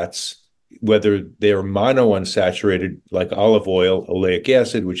unsaturated fats, whether they're monounsaturated like olive oil, oleic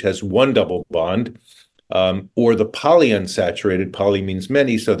acid, which has one double bond, or the polyunsaturated, poly means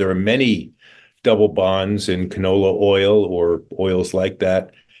many, so there are many double bonds in canola oil or oils like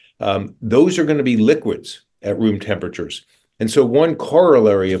that. Those are going to be liquids at room temperatures. And so one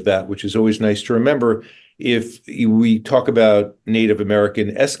corollary of that, which is always nice to remember, if we talk about Native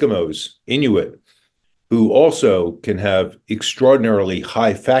American Eskimos, Inuit, who also can have extraordinarily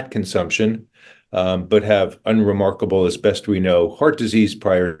high fat consumption, but have unremarkable, as best we know, heart disease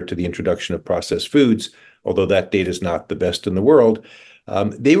prior to the introduction of processed foods, although that data is not the best in the world.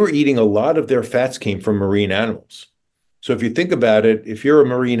 They were eating a lot of their fats came from marine animals. So if you think about it, if you're a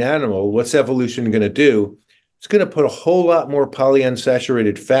marine animal, what's evolution going to do? It's going to put a whole lot more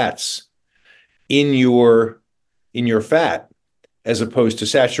polyunsaturated fats in your fat as opposed to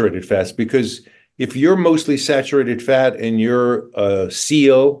saturated fats, because if you're mostly saturated fat and you're a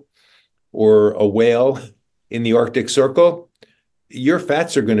seal or a whale in the Arctic Circle, your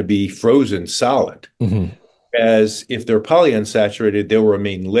fats are going to be frozen solid. Mm-hmm. As if they're polyunsaturated, they'll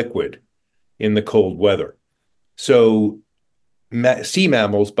remain liquid in the cold weather. So sea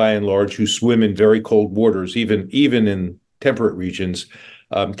mammals, by and large, who swim in very cold waters, even in temperate regions,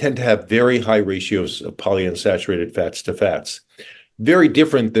 tend to have very high ratios of polyunsaturated fats to fats. Very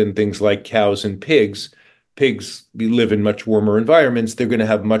different than things like cows and pigs. Pigs live in much warmer environments. They're going to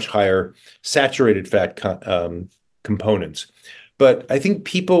have much higher saturated fat components. But I think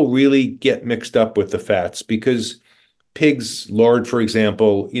people really get mixed up with the fats because pigs, lard, for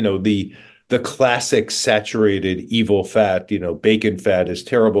example, the classic saturated evil fat, bacon fat is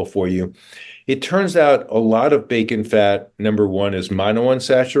terrible for you. It turns out a lot of bacon fat, number one, is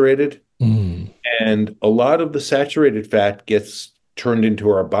monounsaturated. And a lot of the saturated fat gets turned into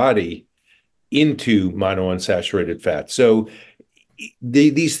our body into monounsaturated fat. So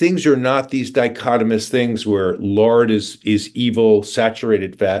these things are not these dichotomous things where lard is evil,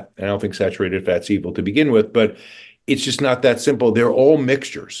 saturated fat. I don't think saturated fat's evil to begin with, but it's just not that simple. They're all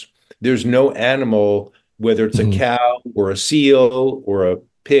mixtures. There's no animal, whether it's a cow or a seal or a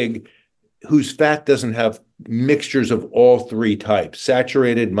pig, whose fat doesn't have mixtures of all three types: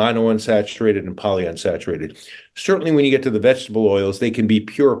 saturated, monounsaturated, and polyunsaturated. Certainly when you get to the vegetable oils, they can be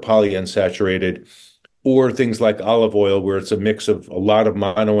pure polyunsaturated, or things like olive oil, where it's a mix of a lot of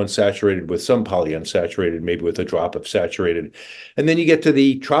monounsaturated with some polyunsaturated, maybe with a drop of saturated. And then you get to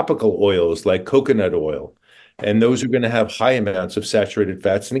the tropical oils like coconut oil, and those are going to have high amounts of saturated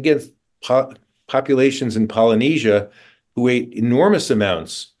fats. And again, populations in Polynesia who ate enormous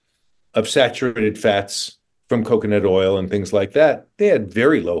amounts of saturated fats from coconut oil and things like that, they had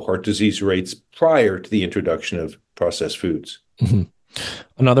very low heart disease rates prior to the introduction of processed foods. Mm-hmm.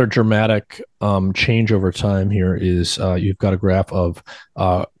 Another dramatic change over time here is you've got a graph of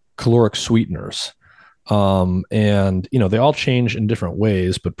caloric sweeteners. And, they all change in different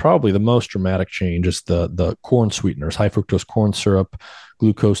ways, but probably the most dramatic change is the corn sweeteners, high fructose corn syrup,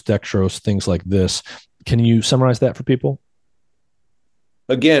 glucose, dextrose, things like this. Can you summarize that for people?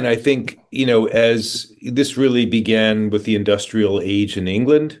 Again, I think, as this really began with the industrial age in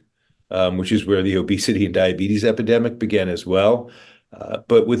England, which is where the obesity and diabetes epidemic began as well.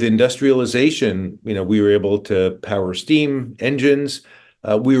 But with industrialization, we were able to power steam engines.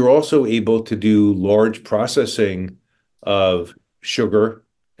 We were also able to do large processing of sugar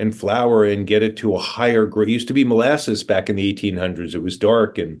and flour and get it to a higher grade. It used to be molasses back in the 1800s. It was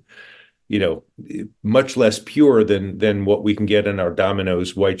dark and much less pure than what we can get in our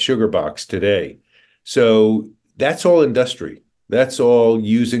Domino's white sugar box today. So that's all industry. That's all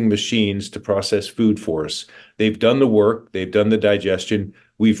using machines to process food for us. They've done the work. They've done the digestion.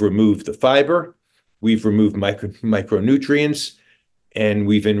 We've removed the fiber. We've removed micronutrients, and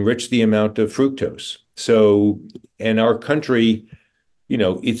we've enriched the amount of fructose. So, in our country,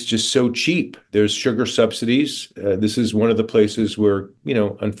 it's just so cheap. There's sugar subsidies. This is one of the places where,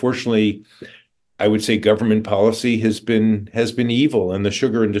 unfortunately, I would say government policy has been evil, and the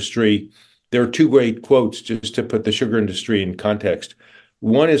sugar industry. There are two great quotes just to put the sugar industry in context.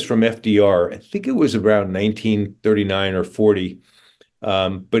 One is from FDR. I think it was around 1939 or 40,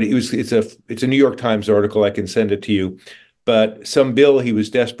 but it's a New York Times article. I can send it to you. But some bill he was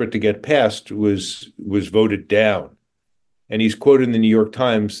desperate to get passed was voted down. And he's quoted in the New York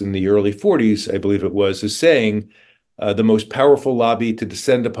Times in the early 40s, I believe it was, as saying, the most powerful lobby to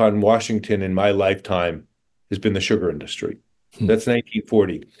descend upon Washington in my lifetime has been the sugar industry. That's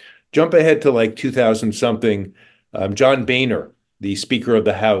 1940. Jump ahead to like 2000 something. John Boehner, the Speaker of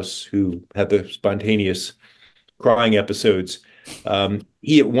the House, who had the spontaneous crying episodes,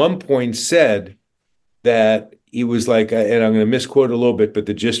 he at one point said that he was like, and I'm going to misquote a little bit, but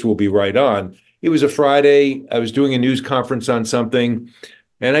the gist will be right on. It was a Friday. I was doing a news conference on something,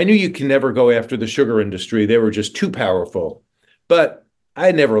 and I knew you can never go after the sugar industry. They were just too powerful. But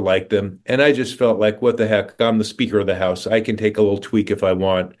I never liked them, and I just felt like, what the heck? I'm the Speaker of the House. I can take a little tweak if I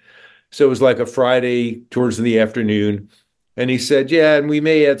want. So it was like a Friday towards the afternoon, and he said, yeah, and we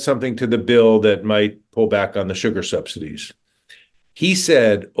may add something to the bill that might pull back on the sugar subsidies. He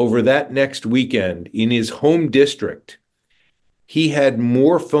said over that next weekend in his home district, he had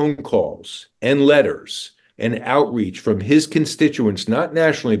more phone calls and letters and outreach from his constituents, not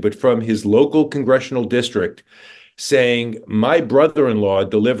nationally, but from his local congressional district, saying, my brother-in-law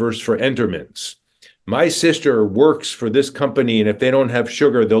delivers for Enterman's. My sister works for this company, and if they don't have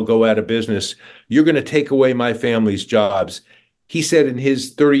sugar, they'll go out of business. You're going to take away my family's jobs. He said in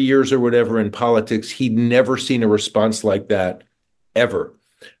his 30 years or whatever in politics, he'd never seen a response like that, ever.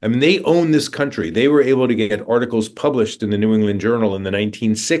 I mean, they own this country. They were able to get articles published in the New England Journal in the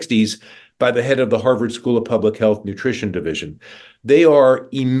 1960s by the head of the Harvard School of Public Health Nutrition Division. They are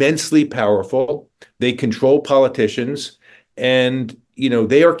immensely powerful. They control politicians, and,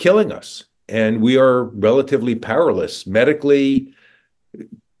 they are killing us. And we are relatively powerless medically,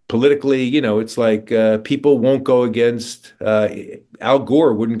 politically. It's like people won't go against, Al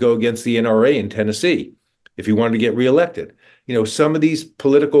Gore wouldn't go against the NRA in Tennessee if he wanted to get reelected. Some of these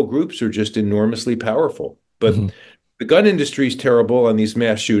political groups are just enormously powerful. But the gun industry is terrible on these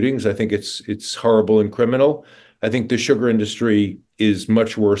mass shootings. I think it's horrible and criminal. I think the sugar industry is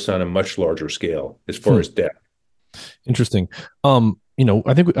much worse on a much larger scale as far as death. Interesting.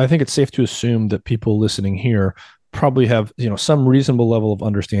 I think it's safe to assume that people listening here probably have, some reasonable level of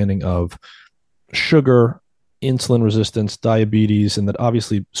understanding of sugar, insulin resistance, diabetes, and that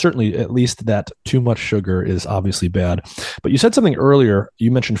obviously, certainly at least that too much sugar is obviously bad. But you said something earlier, you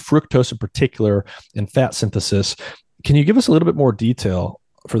mentioned fructose in particular and fat synthesis. Can you give us a little bit more detail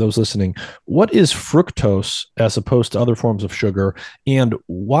for those listening? What is fructose as opposed to other forms of sugar? And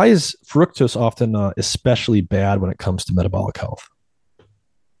why is fructose often especially bad when it comes to metabolic health?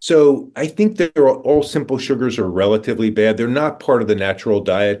 So I think that all simple sugars are relatively bad. They're not part of the natural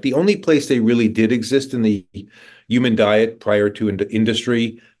diet. The only place they really did exist in the human diet prior to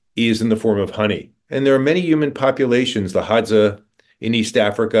industry is in the form of honey. And there are many human populations, the Hadza in East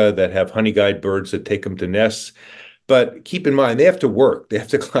Africa, that have honey-guide birds that take them to nests. But keep in mind, they have to work. They have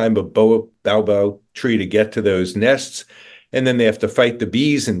to climb a baobab tree to get to those nests. And then they have to fight the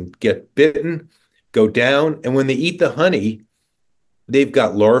bees and get bitten, go down. And when they eat the honey, they've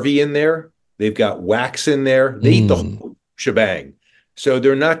got larvae in there. They've got wax in there. They eat the whole shebang. So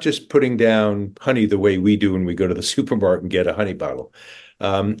they're not just putting down honey the way we do when we go to the supermarket and get a honey bottle.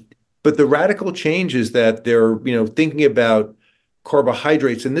 But the radical change is that they're, thinking about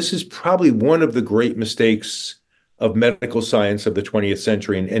carbohydrates. And this is probably one of the great mistakes of medical science of the 20th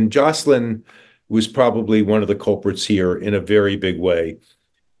century. And Jocelyn was probably one of the culprits here in a very big way.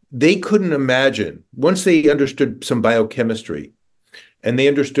 They couldn't imagine, once they understood some biochemistry, and they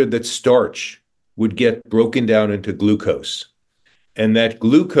understood that starch would get broken down into glucose. And that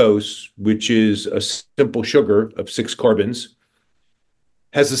glucose, which is a simple sugar of 6 carbons,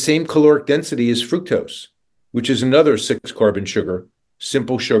 has the same caloric density as fructose, which is another 6-carbon sugar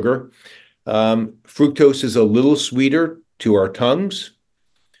simple sugar. Fructose is a little sweeter to our tongues,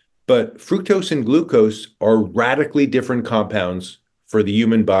 but fructose and glucose are radically different compounds for the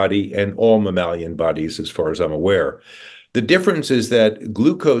human body and all mammalian bodies, as far as I'm aware. The difference is that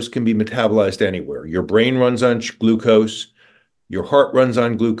glucose can be metabolized anywhere. Your brain runs on glucose, your heart runs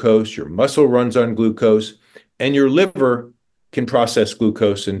on glucose, your muscle runs on glucose, and your liver can process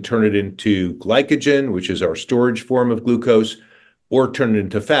glucose and turn it into glycogen, which is our storage form of glucose, or turn it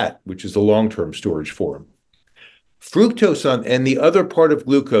into fat, which is the long-term storage form. Fructose and the other part of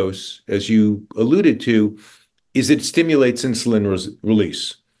glucose, as you alluded to, is it stimulates insulin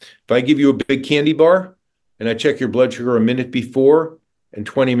release. If I give you a big candy bar and I check your blood sugar a minute before and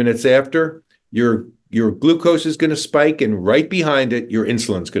 20 minutes after, your glucose is going to spike, and right behind it, your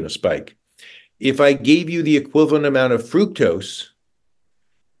insulin's going to spike. If I gave you the equivalent amount of fructose,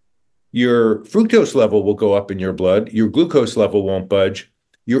 your fructose level will go up in your blood, your glucose level won't budge,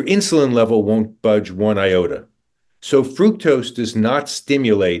 your insulin level won't budge one iota. So fructose does not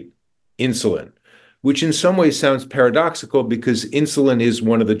stimulate insulin, which in some ways sounds paradoxical because insulin is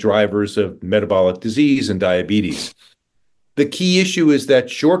one of the drivers of metabolic disease and diabetes. The key issue is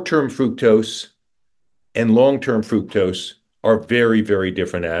that short-term fructose and long-term fructose are very, very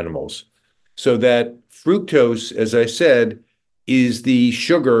different animals. So that fructose, as I said, is the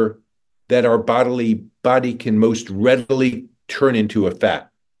sugar that our body can most readily turn into a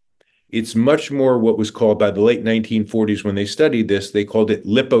fat. It's much more what was called by the late 1940s when they studied this, they called it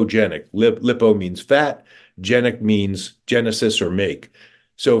lipogenic. Lipo means fat, genic means genesis or make.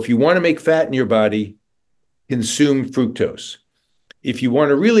 So if you want to make fat in your body, consume fructose. If you want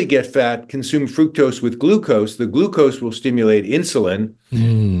to really get fat, consume fructose with glucose. The glucose will stimulate insulin.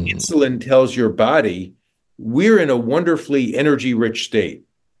 Insulin tells your body, we're in a wonderfully energy-rich state.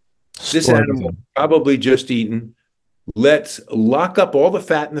 This animal probably just eaten. Let's lock up all the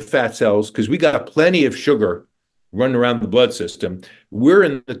fat in the fat cells because we got plenty of sugar running around the blood system. We're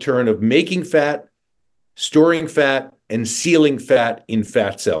in the turn of making fat, storing fat, and sealing fat in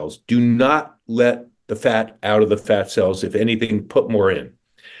fat cells. Do not let the fat out of the fat cells. If anything, put more in.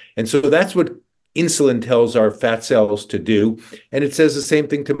 And so that's what insulin tells our fat cells to do. And it says the same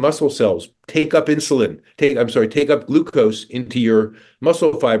thing to muscle cells. Take up glucose into your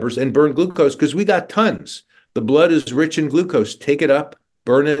muscle fibers and burn glucose because we got tons. The blood is rich in glucose. Take it up,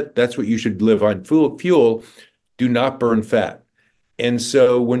 burn it. That's what you should live on. Fuel. Do not burn fat. And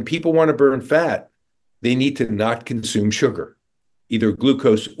so when people want to burn fat, they need to not consume sugar, either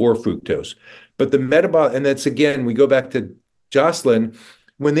glucose or fructose. But the metabolic, and that's again, we go back to Jocelyn,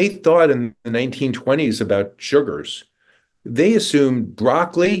 when they thought in the 1920s about sugars, they assumed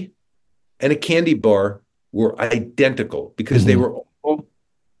broccoli and a candy bar were identical because they were all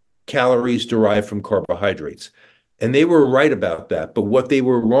calories derived from carbohydrates. And they were right about that. But what they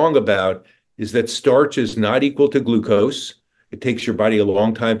were wrong about is that starch is not equal to glucose. It takes your body a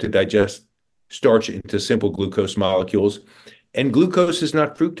long time to digest starch into simple glucose molecules. And glucose is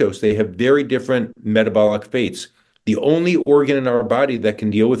not fructose. They have very different metabolic fates. The only organ in our body that can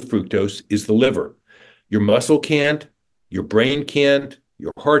deal with fructose is the liver. Your muscle can't, your brain can't,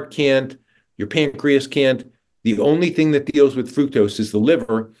 your heart can't, your pancreas can't. The only thing that deals with fructose is the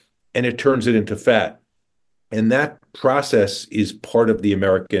liver, and it turns it into fat. And that process is part of the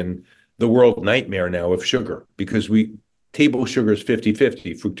world nightmare now of sugar, because table sugar is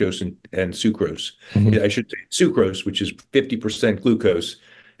 50-50, fructose and sucrose. I should say sucrose, which is 50% glucose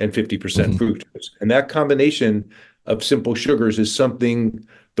and 50% fructose. And that combination of simple sugars is something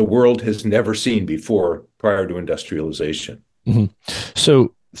the world has never seen before prior to industrialization.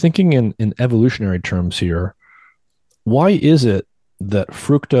 So thinking in evolutionary terms here, why is it that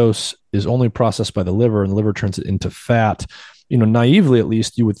fructose is only processed by the liver and the liver turns it into fat? Naively, at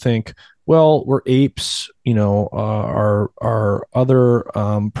least, you would think, well, we're apes, our other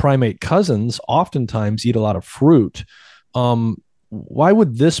primate cousins oftentimes eat a lot of fruit. Why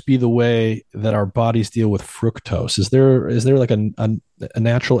would this be the way that our bodies deal with fructose? Is there like a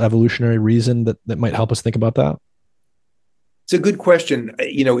natural evolutionary reason that might help us think about that? It's a good question.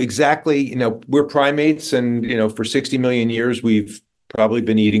 Exactly, we're primates, and, for 60 million years, we've probably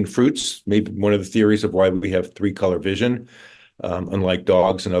been eating fruits. Maybe one of the theories of why we have three-color vision, unlike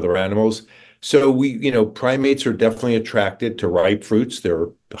dogs and other animals. So primates are definitely attracted to ripe fruits. They're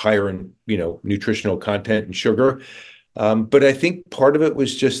higher in, nutritional content and sugar. But I think part of it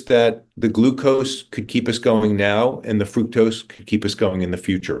was just that the glucose could keep us going now and the fructose could keep us going in the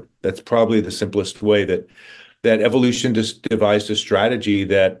future. That's probably the simplest way that evolution just devised a strategy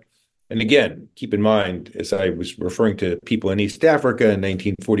that, and again, keep in mind, as I was referring to people in East Africa in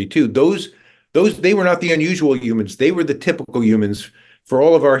 1942, they were not the unusual humans. They were the typical humans For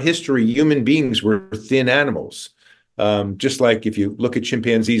all of our history, human beings were thin animals. Just like if you look at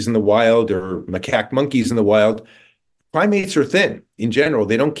chimpanzees in the wild or macaque monkeys in the wild, primates are thin in general.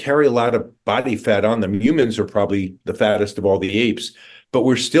 They don't carry a lot of body fat on them. Humans are probably the fattest of all the apes, but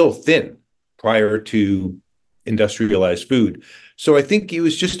we're still thin prior to industrialized food. So I think it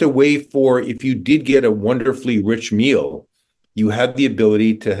was just a way for, if you did get a wonderfully rich meal, you had the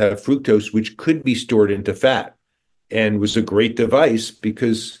ability to have fructose, which could be stored into fat, and was a great device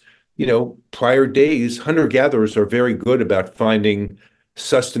because, prior days, hunter-gatherers are very good about finding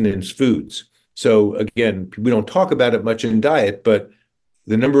sustenance foods. So again, we don't talk about it much in diet, but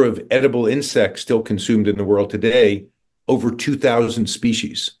the number of edible insects still consumed in the world today, over 2,000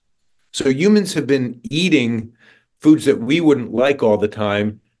 species. So humans have been eating foods that we wouldn't like all the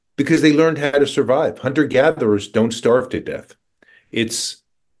time because they learned how to survive. Hunter-gatherers don't starve to death. It's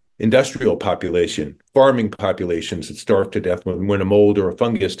industrial population, farming populations that starve to death when a mold or a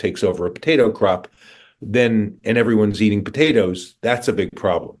fungus takes over a potato crop, and everyone's eating potatoes. That's a big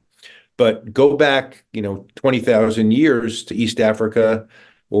problem. But go back, 20,000 years to East Africa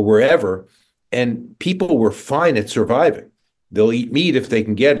or wherever, and people were fine at surviving. They'll eat meat if they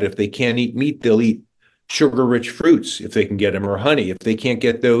can get it. If they can't eat meat, they'll eat sugar-rich fruits if they can get them, or honey. If they can't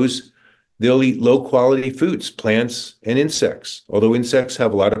get those, they'll eat low-quality foods, plants and insects. Although insects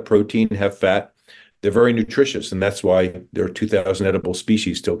have a lot of protein, have fat, they're very nutritious, and that's why there are 2,000 edible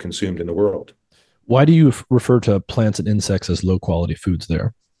species still consumed in the world. Why do you refer to plants and insects as low-quality foods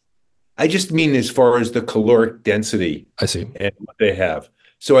there? I just mean as far as the caloric density. I see. And what they have.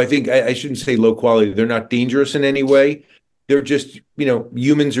 So I think I shouldn't say low quality. They're not dangerous in any way. They're just,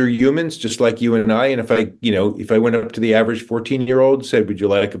 humans are humans, just like you and I. And if I went up to the average 14-year-old and said, would you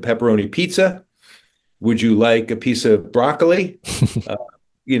like a pepperoni pizza? Would you like a piece of broccoli?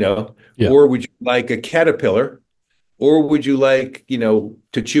 Yeah. Or would you like a caterpillar? Or would you like,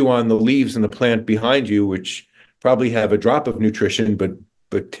 to chew on the leaves in the plant behind you, which probably have a drop of nutrition, but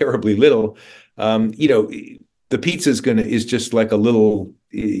terribly little. The pizza is just like a little,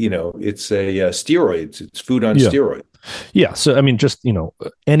 it's a steroids. It's food on steroids. Yeah. So, I mean, just,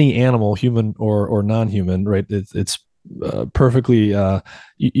 any animal, human or non-human, right? It's perfectly,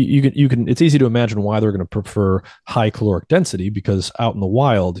 you can, it's easy to imagine why they're going to prefer high caloric density, because out in the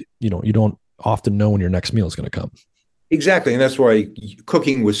wild, you don't often know when your next meal is going to come. Exactly. And that's why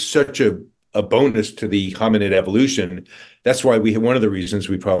cooking was such a bonus to the hominid evolution. That's why one of the reasons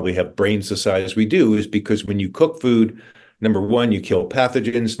we probably have brains the size we do is because when you cook food, number one, you kill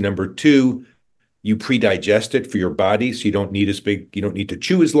pathogens. Number two, you pre-digest it for your body. So you don't need to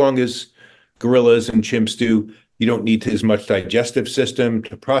chew as long as gorillas and chimps do. You don't need as much digestive system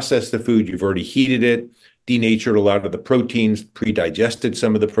to process the food. You've already heated it, denatured a lot of the proteins, pre-digested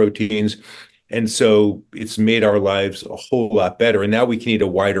some of the proteins. And so it's made our lives a whole lot better. And now we can eat a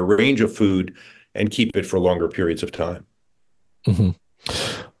wider range of food and keep it for longer periods of time. Mm-hmm.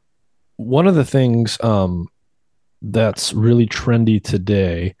 One of the things that's really trendy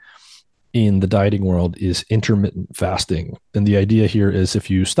today in the dieting world is intermittent fasting. And the idea here is if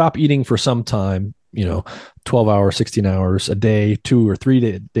you stop eating for some time, 12 hours, 16 hours a day, 2 or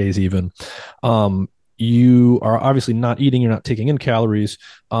 3 days even, you are obviously not eating, you're not taking in calories,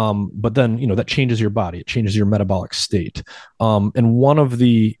 but then, that changes your body. It changes your metabolic state. And one of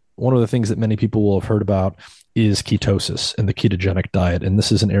the things that many people will have heard about is ketosis and the ketogenic diet. And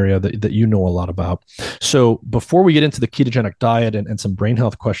this is an area that you know a lot about. So before we get into the ketogenic diet and some brain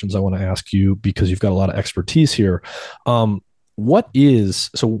health questions, I want to ask you, because you've got a lot of expertise here. So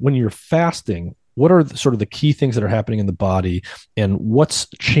when you're fasting, what are sort of the key things that are happening in the body, and what's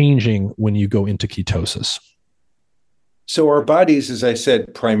changing when you go into ketosis? So our bodies, as I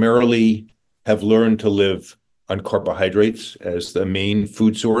said, primarily have learned to live on carbohydrates as the main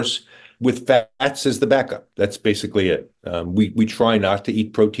food source, with fats as the backup. That's basically it. We try not to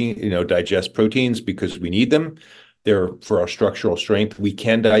eat protein, digest proteins, because we need them. They're for our structural strength. We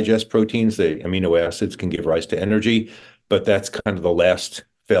can digest proteins. The amino acids can give rise to energy, but that's kind of the last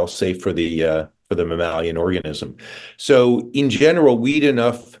fail-safe for the mammalian organism. So in general, we eat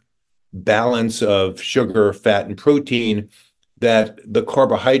enough balance of sugar, fat, and protein that the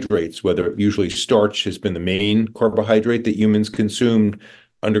carbohydrates, whether usually starch has been the main carbohydrate that humans consumed,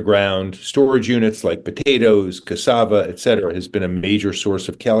 underground storage units like potatoes, cassava, et cetera, has been a major source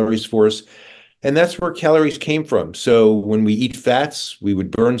of calories for us. And that's where calories came from. So when we eat fats, we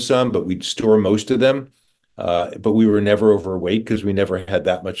would burn some, but we'd store most of them. But we were never overweight because we never had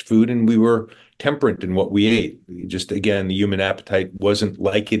that much food, and we were temperate in what we ate. Just, again, the human appetite wasn't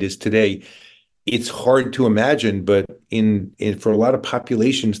like it is today. It's hard to imagine, but for a lot of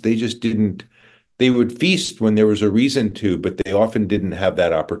populations, they They would feast when there was a reason to, but they often didn't have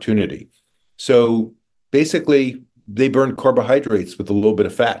that opportunity. So basically, they burned carbohydrates with a little bit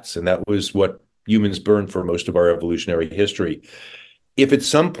of fats, and that was what humans burned for most of our evolutionary history. If at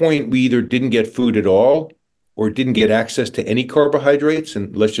some point we either didn't get food at all or didn't get access to any carbohydrates,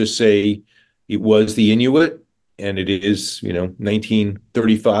 and let's just say it was the Inuit and it is,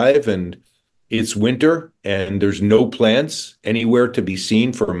 1935 and it's winter and there's no plants anywhere to be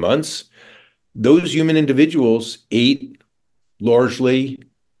seen for months, those human individuals ate largely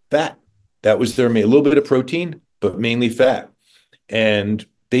fat. That was a little bit of protein, but mainly fat. And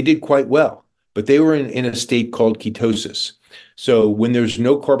they did quite well, but they were in a state called ketosis. So when there's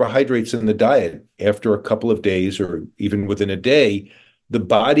no carbohydrates in the diet, after a couple of days or even within a day, the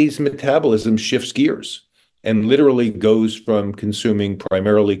body's metabolism shifts gears and literally goes from consuming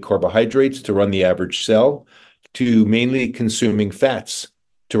primarily carbohydrates to run the average cell to mainly consuming fats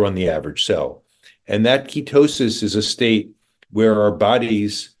to run the average cell. And that ketosis is a state where our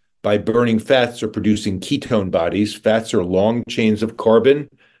bodies, by burning fats, are producing ketone bodies. Fats are long chains of carbon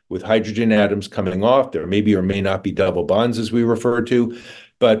with hydrogen atoms coming off. There maybe or may not be double bonds, as we refer to.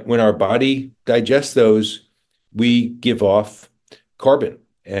 But when our body digests those, we give off carbon.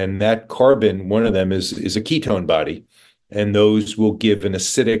 And that carbon, one of them is a ketone body. And those will give an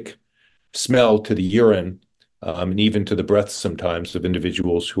acidic smell to the urine and even to the breath sometimes of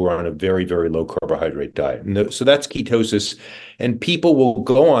individuals who are on a very, very low carbohydrate diet. And so that's ketosis. And people will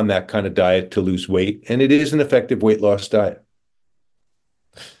go on that kind of diet to lose weight. And it is an effective weight loss diet.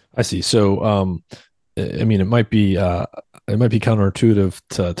 I see. So, it might be counterintuitive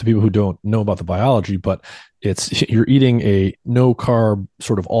to people who don't know about the biology, but you're eating a no carb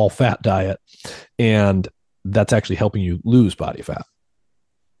sort of all fat diet, and that's actually helping you lose body fat.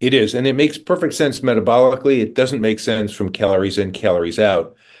 It is, and it makes perfect sense metabolically. It doesn't make sense from calories in, calories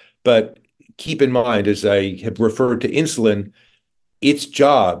out. But keep in mind, as I have referred to insulin, its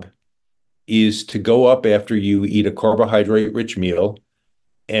job is to go up after you eat a carbohydrate-rich meal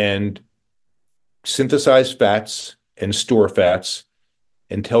and synthesize fats and store fats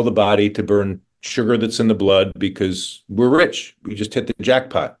and tell the body to burn sugar that's in the blood because we're rich. We just hit the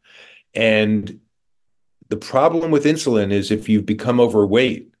jackpot. And the problem with insulin is if you've become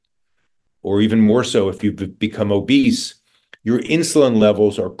overweight, or even more so if you've become obese, your insulin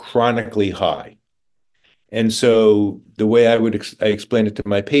levels are chronically high. And so the way I explain it to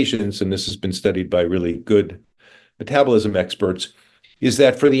my patients, and this has been studied by really good metabolism experts, is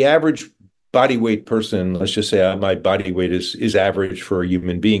that for the average body weight person, let's just say my body weight is average for a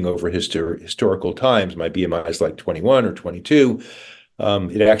human being over historical times. My BMI is like 21 or 22.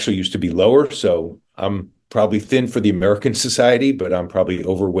 It actually used to be lower. So I'm probably thin for the American society, but I'm probably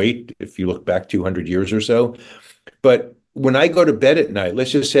overweight if you look back 200 years or so. But when I go to bed at night,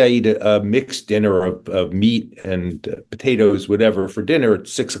 let's just say I eat a mixed dinner of meat and potatoes, whatever, for dinner at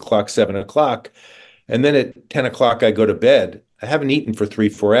 6 o'clock, 7 o'clock. And then at 10 o'clock, I go to bed. I haven't eaten for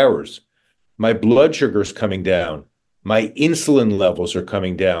 3-4 hours. My blood sugar is coming down. My insulin levels are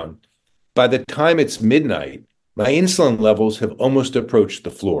coming down. By the time it's midnight, my insulin levels have almost approached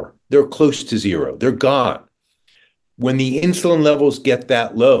the floor. They're close to zero. They're gone. When the insulin levels get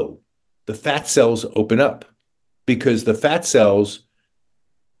that low, the fat cells open up because the fat cells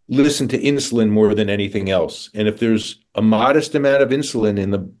listen to insulin more than anything else. And if there's a modest amount of insulin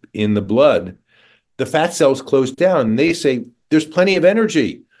in the blood, the fat cells close down and they say, there's plenty of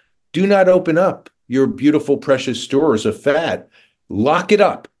energy. Do not open up your beautiful, precious stores of fat. Lock it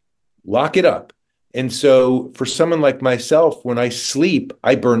up. Lock it up. And so for someone like myself, when I sleep,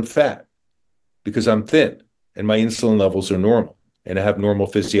 I burn fat because I'm thin and my insulin levels are normal and I have normal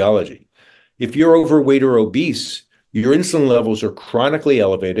physiology. If you're overweight or obese, your insulin levels are chronically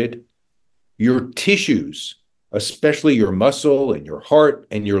elevated. Your tissues, especially your muscle and your heart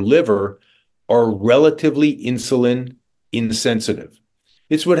and your liver, are relatively insulin insensitive.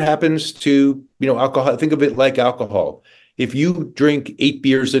 It's what happens to, alcohol. Think of it like alcohol. If you drink 8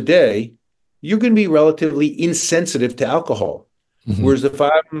 beers a day, you're going to be relatively insensitive to alcohol. Mm-hmm. Whereas if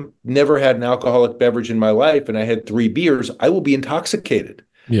I've never had an alcoholic beverage in my life and I had 3 beers, I will be intoxicated.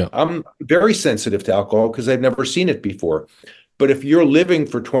 Yeah. I'm very sensitive to alcohol because I've never seen it before. But if you're living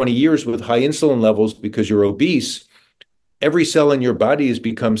for 20 years with high insulin levels because you're obese, every cell in your body has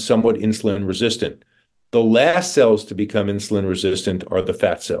become somewhat insulin resistant. The last cells to become insulin resistant are the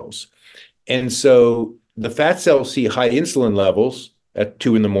fat cells. And so the fat cells see high insulin levels at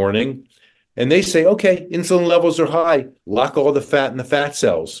 2 a.m, and they say, okay, insulin levels are high, lock all the fat in the fat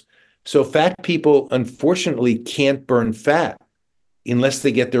cells. So fat people, unfortunately, can't burn fat unless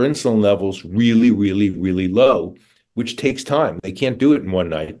they get their insulin levels really, really, really low, which takes time. They can't do it in one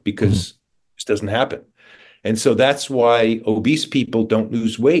night because This doesn't happen. And so that's why obese people don't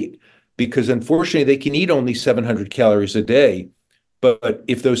lose weight, because unfortunately they can eat only 700 calories a day. But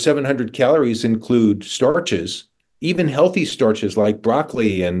if those 700 calories include starches, even healthy starches like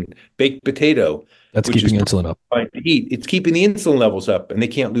broccoli and baked potato, That's which is keeping insulin up. fine to eat, it's keeping the insulin levels up and they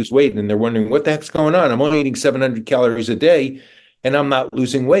can't lose weight. And they're wondering, what the heck's going on? I'm only eating 700 calories a day and I'm not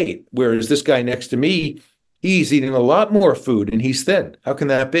losing weight. Whereas this guy next to me, he's eating a lot more food and he's thin. How can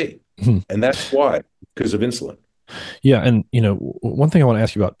that be? And that's why, because of insulin. Yeah. And, one thing I want to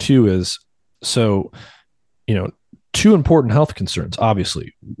ask you about too is, so, two important health concerns,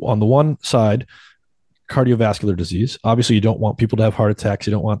 obviously. On the one side, cardiovascular disease. Obviously, you don't want people to have heart attacks.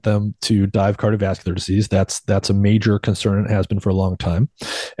 You don't want them to die of cardiovascular disease. That's a major concern and has been for a long time.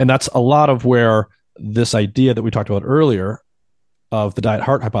 And that's a lot of where this idea that we talked about earlier of the diet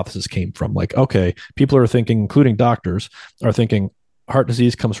heart hypothesis came from. Like, okay, people are thinking, including doctors, are thinking heart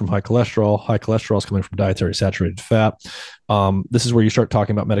disease comes from high cholesterol. High cholesterol is coming from dietary saturated fat. This is where you start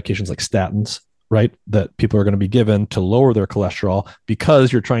talking about medications like statins, right? That people are going to be given to lower their cholesterol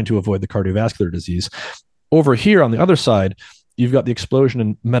because you're trying to avoid the cardiovascular disease. Over here on the other side, you've got the explosion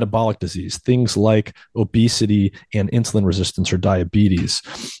in metabolic disease, things like obesity and insulin resistance or diabetes.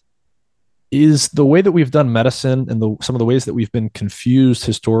 Is the way that we've done medicine and some of the ways that we've been confused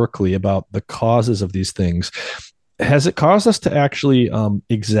historically about the causes of these things, has it caused us to actually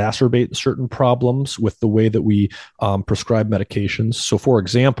exacerbate certain problems with the way that we prescribe medications? So, for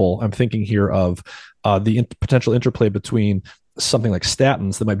example, I'm thinking here of the potential interplay between something like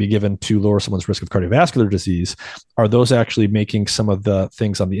statins that might be given to lower someone's risk of cardiovascular disease. Are those actually making some of the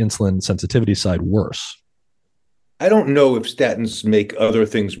things on the insulin sensitivity side worse? I don't know if statins make other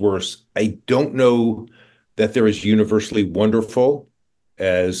things worse. I don't know that they're as universally wonderful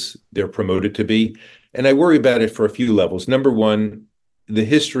as they're promoted to be. And I worry about it for a few levels. Number one, the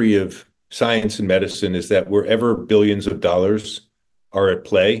history of science and medicine is that wherever billions of dollars are at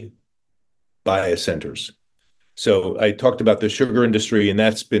play, bias enters. So I talked about the sugar industry, and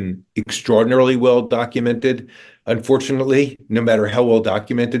that's been extraordinarily well documented. Unfortunately, no matter how well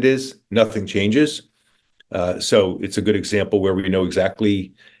documented it is, nothing changes. So it's a good example where we know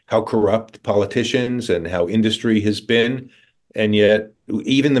exactly how corrupt politicians and how industry has been. And yet,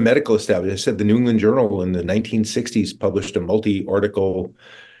 even the medical establishment, I said the New England Journal in the 1960s published a multi-article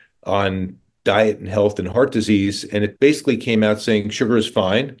on diet and health and heart disease. And it basically came out saying sugar is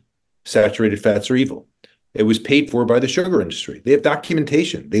fine, saturated fats are evil. It was paid for by the sugar industry. They have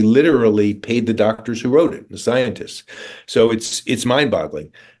documentation. They literally paid the doctors who wrote it, the scientists. So it's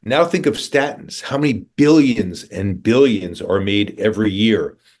mind-boggling. Now think of statins. How many billions and billions are made every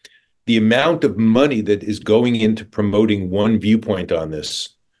year? The amount of money that is going into promoting one viewpoint on this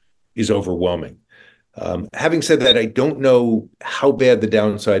is overwhelming. Having said that, I don't know how bad the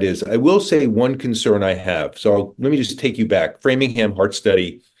downside is. I will say one concern I have. So let me just take you back. Framingham Heart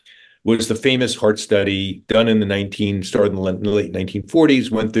Study was the famous heart study done in the late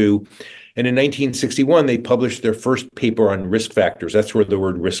 1940s, went through. And in 1961, they published their first paper on risk factors. That's where the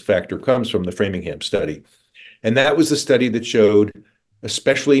word risk factor comes from, the Framingham study. And that was the study that showed,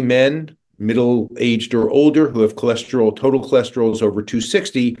 especially men, middle-aged or older, who have cholesterol, total cholesterol is over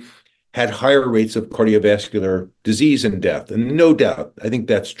 260, had higher rates of cardiovascular disease and death. And no doubt, I think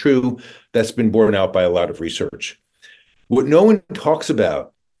that's true. That's been borne out by a lot of research. What no one talks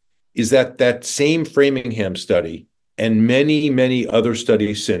about is that that same Framingham study and many, many other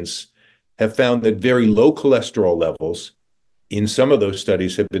studies since have found that very low cholesterol levels in some of those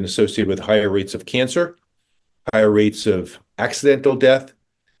studies have been associated with higher rates of cancer, higher rates of accidental death,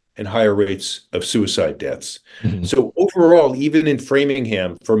 and higher rates of suicide deaths. Mm-hmm. So overall, even in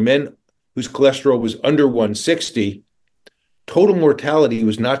Framingham, for men whose cholesterol was under 160, total mortality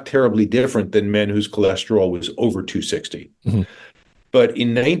was not terribly different than men whose cholesterol was over 260. Mm-hmm. But in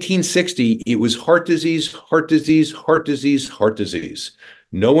 1960, it was heart disease, heart disease, heart disease, heart disease.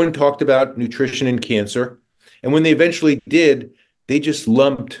 No one talked about nutrition and cancer. And when they eventually did, they just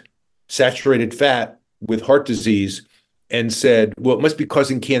lumped saturated fat with heart disease and said, well, it must be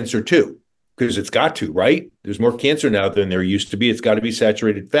causing cancer too, because it's got to, right? There's more cancer now than there used to be. It's got to be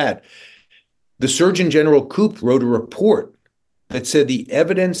saturated fat. The Surgeon General Koop wrote a report that said the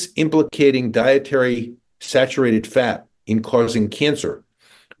evidence implicating dietary saturated fat in causing cancer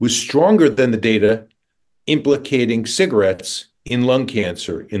was stronger than the data implicating cigarettes in lung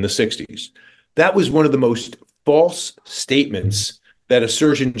cancer in the 60s. That was one of the most false statements that a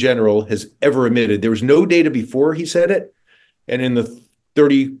Surgeon General has ever admitted. There was no data before he said it, and in the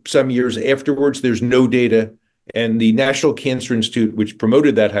 30-some years afterwards, there's no data. And the National Cancer Institute, which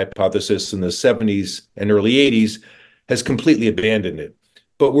promoted that hypothesis in the 70s and early 80s, has completely abandoned it.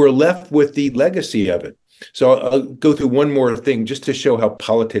 but we're left with the legacy of it. So I'll go through one more thing just to show how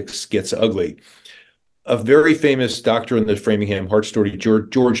politics gets ugly. A very famous doctor in the Framingham Heart Story,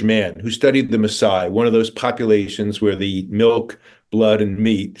 George Mann, who studied the Maasai, one of those populations where they eat milk, blood, and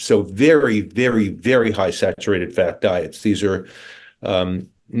meat. So very, very, very high saturated fat diets. These are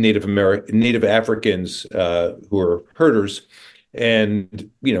Native Africans who are herders,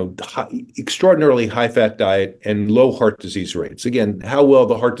 and extraordinarily high fat diet and low heart disease rates. Again, how well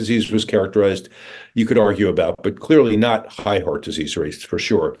the heart disease was characterized, you could argue about, but clearly not high heart disease rates for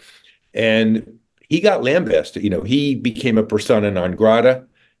sure. And he got lambasted. He became a persona non grata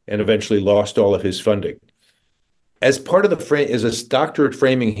and eventually lost all of his funding. As part of as a doctor at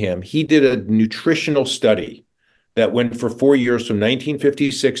Framingham, he did a nutritional study that went for 4 years from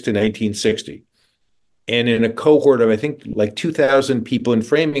 1956 to 1960. And in a cohort of, I think, like 2,000 people in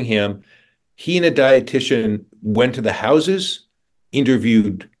Framingham, he and a dietitian went to the houses,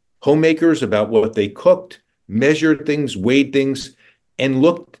 interviewed homemakers about what they cooked, measured things, weighed things, and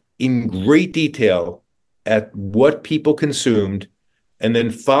looked in great detail at what people consumed, and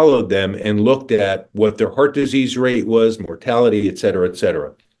then followed them and looked at what their heart disease rate was, mortality, et cetera, et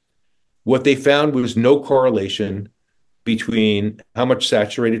cetera. What they found was no correlation between how much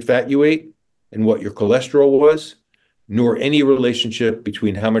saturated fat you ate and what your cholesterol was, nor any relationship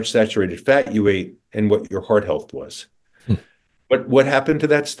between how much saturated fat you ate and what your heart health was. But what happened to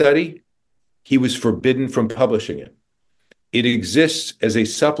that study? He was forbidden from publishing it. It exists as a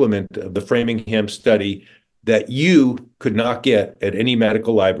supplement of the Framingham study that you could not get at any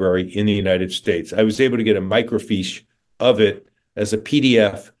medical library in the United States. I was able to get a microfiche of it as a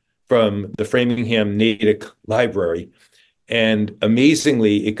PDF from the Framingham Natick Library. And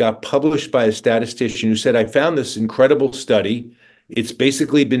amazingly, it got published by a statistician who said, I found this incredible study. It's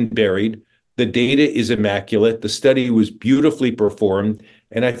basically been buried. The data is immaculate. The study was beautifully performed.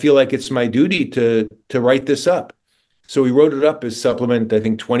 And I feel like it's my duty to write this up. So we wrote it up as supplement, I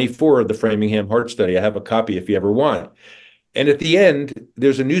think, 24 of the Framingham Heart Study. I have a copy if you ever want. And at the end,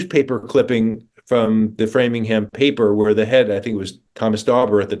 there's a newspaper clipping from the Framingham paper where the head, I think it was Thomas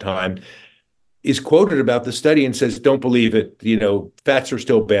Dauber at the time, is quoted about the study and says, don't believe it, fats are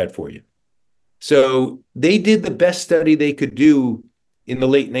still bad for you. So they did the best study they could do in the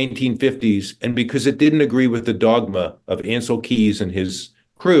late 1950s. And because it didn't agree with the dogma of Ansel Keys and his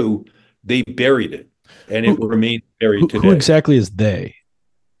crew, they buried it. And it remains buried today. Who exactly is they?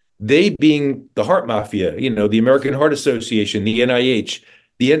 They being the heart mafia, the American Heart Association, the NIH,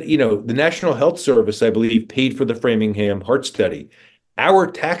 the National Health Service, I believe, paid for the Framingham Heart Study. Our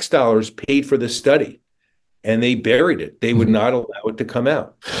tax dollars paid for this study, and they buried it. They would not allow it to come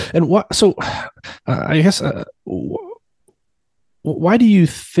out. And what? So, I guess, why do you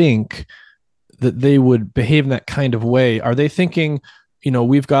think that they would behave in that kind of way? Are they thinking,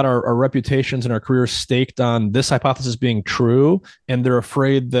 we've got our reputations and our careers staked on this hypothesis being true, and they're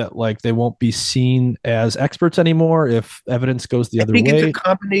afraid that they won't be seen as experts anymore if evidence goes the other way? I think it's a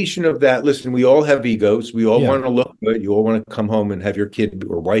combination of that. Listen, we all have egos. We all want to look good. You all want to come home and have your kid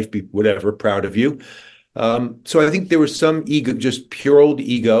or wife be whatever proud of you. So I think there was some ego, just pure old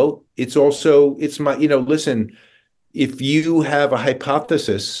ego. It's listen, if you have a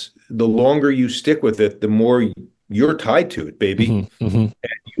hypothesis, the longer you stick with it, the more you're tied to it, baby. And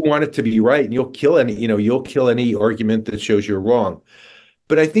you want it to be right, and you'll kill any argument that shows you're wrong.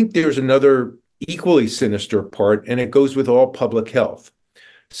 But I think there's another equally sinister part, and it goes with all public health.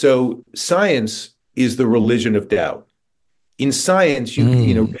 So science is the religion of doubt. In science,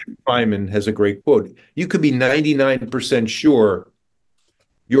 Richard Feynman has a great quote. You could be 99% sure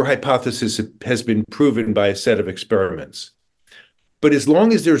your hypothesis has been proven by a set of experiments. But as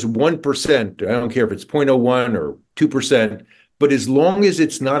long as there's 1%, I don't care if it's 0.01 or 2%, but as long as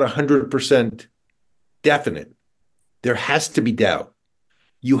it's not 100% definite, there has to be doubt.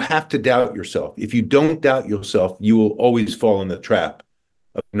 You have to doubt yourself. If you don't doubt yourself, you will always fall in the trap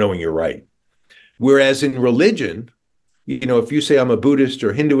of knowing you're right. Whereas in religion, if you say I'm a Buddhist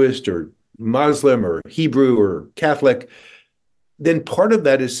or Hinduist or Muslim or Hebrew or Catholic, then part of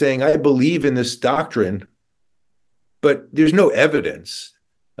that is saying, I believe in this doctrine, but there's no evidence.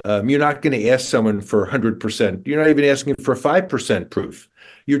 You're not going to ask someone for 100%. You're not even asking for 5% proof.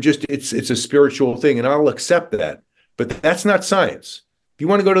 It's a spiritual thing, and I'll accept that. But that's not science. If you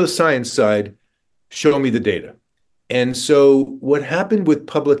want to go to the science side, show me the data. And so what happened with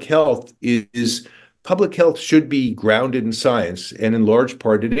public health is public health should be grounded in science, and in large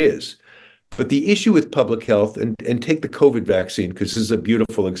part it is. But the issue with public health, and take the COVID vaccine, because this is a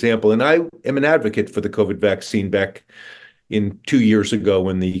beautiful example, and I am an advocate for the COVID vaccine back in 2 years ago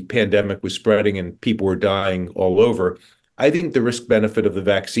when the pandemic was spreading and people were dying all over. I think the risk benefit of the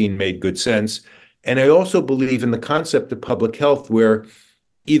vaccine made good sense. And I also believe in the concept of public health, where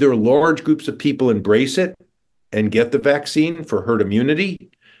either large groups of people embrace it and get the vaccine for herd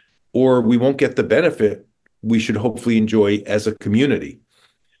immunity, or we won't get the benefit we should hopefully enjoy as a community.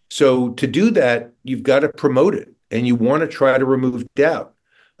 So to do that, you've got to promote it, and you want to try to remove doubt.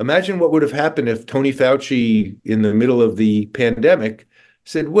 Imagine what would have happened if Tony Fauci, in the middle of the pandemic,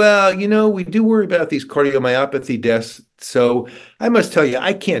 said, well, we do worry about these cardiomyopathy deaths. So I must tell you,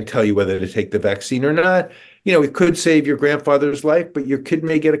 I can't tell you whether to take the vaccine or not. It could save your grandfather's life, but your kid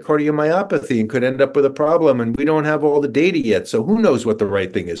may get a cardiomyopathy and could end up with a problem. And we don't have all the data yet. So who knows what the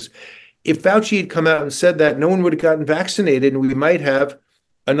right thing is? If Fauci had come out and said that, no one would have gotten vaccinated, and we might have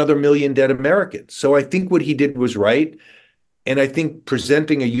another million dead Americans. So I think what he did was right. And I think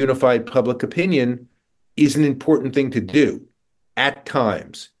presenting a unified public opinion is an important thing to do at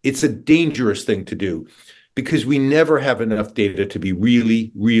times. It's a dangerous thing to do because we never have enough data to be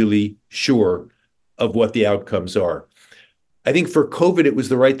really, really sure of what the outcomes are. I think for COVID, it was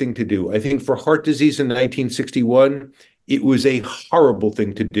the right thing to do. I think for heart disease in 1961, it was a horrible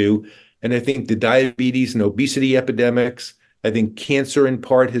thing to do. And I think the diabetes and obesity epidemics, I think cancer in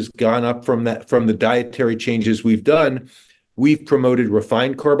part has gone up from the dietary changes we've done. We've promoted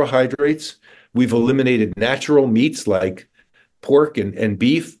refined carbohydrates. We've eliminated natural meats like pork and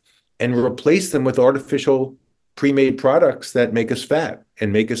beef and replaced them with artificial pre-made products that make us fat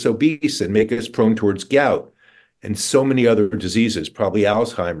and make us obese and make us prone towards gout and so many other diseases, probably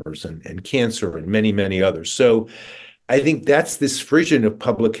Alzheimer's and cancer and many, many others. So I think that's this frisson of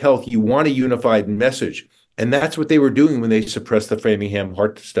public health. You want a unified message. And that's what they were doing when they suppressed the Framingham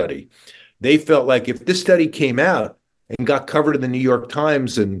Heart Study. They felt like if this study came out and got covered in the New York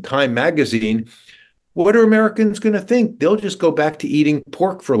Times and Time Magazine, what are Americans going to think? They'll just go back to eating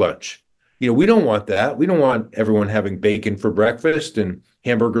pork for lunch. We don't want that. We don't want everyone having bacon for breakfast and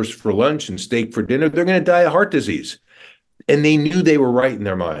hamburgers for lunch and steak for dinner. They're going to die of heart disease. And they knew they were right in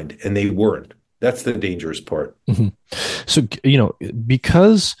their mind, and they weren't. That's the dangerous part. Mm-hmm. So,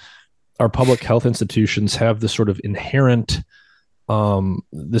 because our public health institutions have this sort of inherent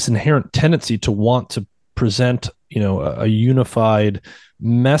tendency to want to present, a unified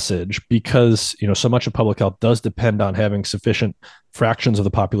message, because, so much of public health does depend on having sufficient fractions of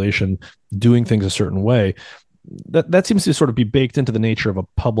the population doing things a certain way. That seems to sort of be baked into the nature of a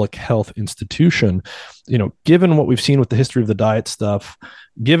public health institution. Given what we've seen with the history of the diet stuff,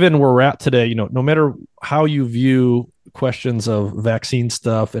 given where we're at today, no matter how you view questions of vaccine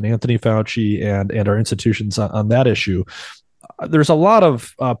stuff and Anthony Fauci and our institutions on that issue, there's a lot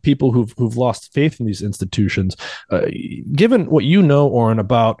of people who've lost faith in these institutions. Given what Orrin,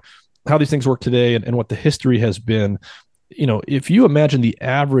 about how these things work today and what the history has been, if you imagine the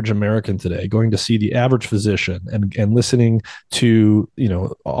average American today going to see the average physician and listening to,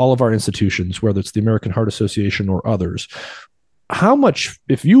 all of our institutions, whether it's the American Heart Association or others, how much,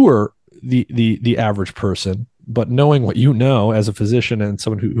 if you were the average person, but knowing what as a physician and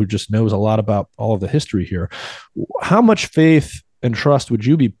someone who just knows a lot about all of the history here, how much faith and trust would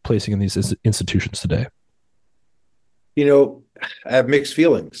you be placing in these institutions today? I have mixed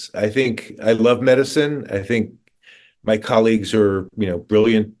feelings. I think I love medicine. I think my colleagues are,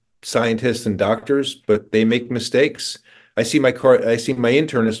 brilliant scientists and doctors, but they make mistakes. I see my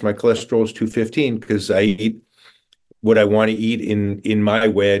internist, my cholesterol is 215 because I eat what I want to eat in my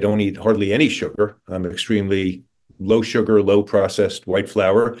way. I don't eat hardly any sugar. I'm extremely low sugar, low processed white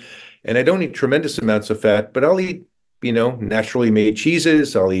flour, and I don't eat tremendous amounts of fat, but I'll eat, naturally made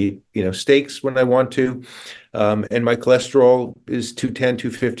cheeses. I'll eat, steaks when I want to. And my cholesterol is 210,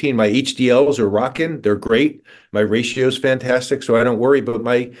 215. My HDLs are rocking. Don't great. My ratio is fantastic. So I don't worry, but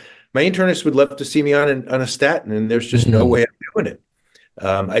my internist would love to see me on a statin, and there's just no way I'm doing it.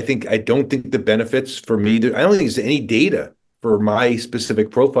 I don't think the benefits for me, I don't think there's any data for my specific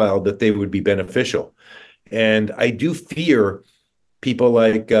profile that they would be beneficial. And I do fear people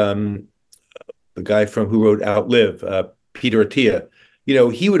like the guy who wrote Outlive, Peter Attia.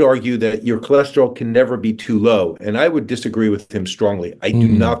 He would argue that your cholesterol can never be too low. And I would disagree with him strongly. I do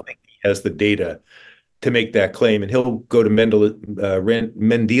not think he has the data to make that claim. And he'll go to Mendelian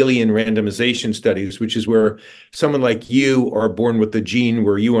randomization studies, which is where someone like you are born with the gene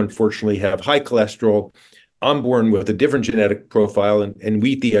where you unfortunately have high cholesterol. I'm born with a different genetic profile, and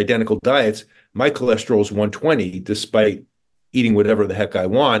we eat the identical diets. My cholesterol is 120, despite eating whatever the heck I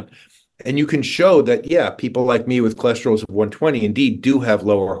want. And you can show that, people like me with cholesterols of 120 indeed do have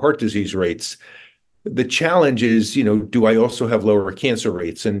lower heart disease rates. The challenge is, do I also have lower cancer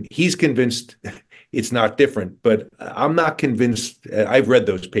rates? And he's convinced it's not different. But I'm not convinced. I've read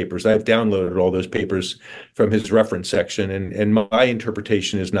those papers. I've downloaded all those papers from his reference section, and my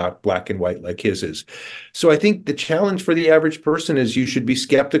interpretation is not black and white like his is. So I think the challenge for the average person is you should be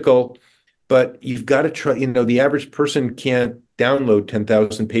skeptical, but you've got to try. The average person can't download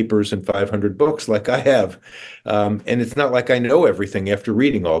 10,000 papers and 500 books like I have. And it's not like I know everything after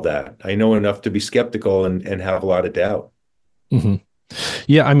reading all that. I know enough to be skeptical and have a lot of doubt. Mm-hmm.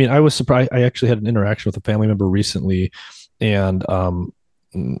 Yeah, I mean, I was surprised. I actually had an interaction with a family member recently, and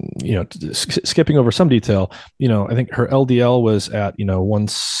skipping over some detail, I think her LDL was at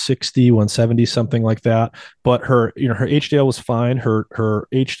 160, 170, something like that. But her HDL was fine. Her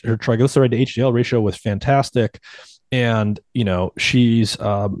triglyceride to HDL ratio was fantastic. And she's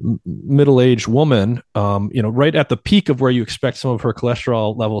a middle-aged woman, right at the peak of where you expect some of her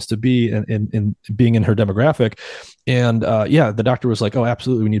cholesterol levels to be in being in her demographic. And the doctor was like, "Oh,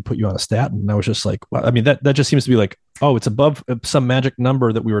 absolutely, we need to put you on a statin." And I was just like, well, I mean, that just seems to be like, oh, it's above some magic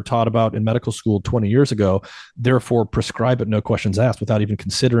number that we were taught about in medical school 20 years ago. Therefore, prescribe it, no questions asked, without even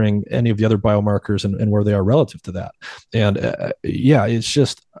considering any of the other biomarkers and where they are relative to that. And it's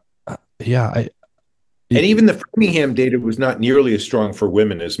just, And even the Framingham data was not nearly as strong for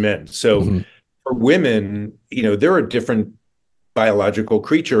women as men. So mm-hmm. for women, they're a different biological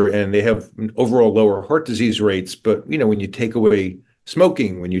creature and they have overall lower heart disease rates. But, when you take away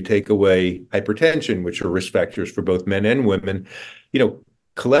smoking, when you take away hypertension, which are risk factors for both men and women,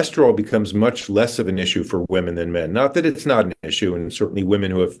 cholesterol becomes much less of an issue for women than men. Not that it's not an issue, and certainly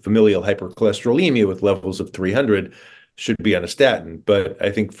women who have familial hypercholesterolemia with levels of 300 should be on a statin. But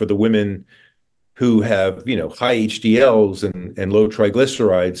I think for the women who have, high HDLs and low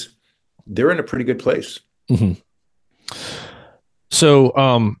triglycerides, they're in a pretty good place. Mm-hmm.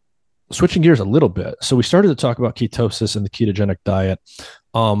 So, switching gears a little bit. So we started to talk about ketosis and the ketogenic diet.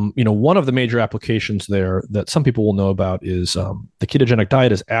 One of the major applications there that some people will know about is the ketogenic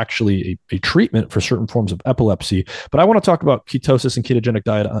diet is actually a treatment for certain forms of epilepsy. But I want to talk about ketosis and ketogenic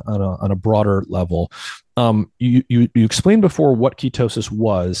diet on a broader level. You explained before what ketosis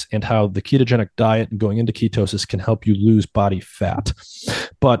was and how the ketogenic diet and going into ketosis can help you lose body fat.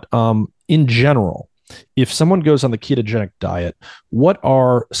 But in general, if someone goes on the ketogenic diet, what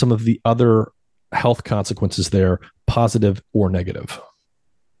are some of the other health consequences there, positive or negative?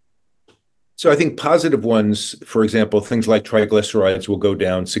 So I think positive ones, for example, things like triglycerides will go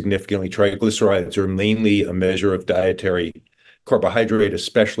down significantly. Triglycerides are mainly a measure of dietary carbohydrate,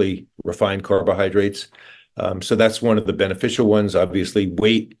 especially refined carbohydrates. So that's one of the beneficial ones. Obviously,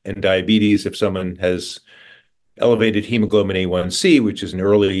 weight and diabetes, if someone has elevated hemoglobin A1C, which is an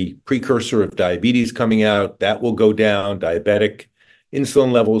early precursor of diabetes coming out, that will go down. Diabetic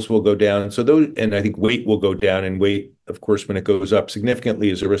insulin levels will go down. So those, and I think weight will go down. And weight, of course, when it goes up significantly,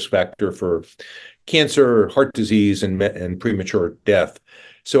 is a risk factor for cancer, heart disease, and premature death.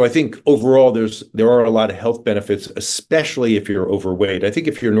 So I think overall, there are a lot of health benefits, especially if you're overweight. I think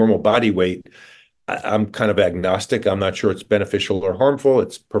if you're normal body weight, I'm kind of agnostic. I'm not sure it's beneficial or harmful.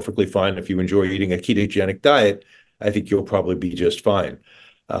 It's perfectly fine if you enjoy eating a ketogenic diet. I think you'll probably be just fine.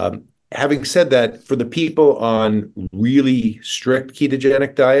 Having said that, for the people on really strict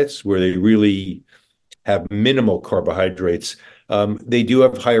ketogenic diets where they really have minimal carbohydrates, they do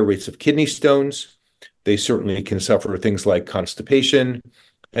have higher rates of kidney stones. They certainly can suffer things like constipation,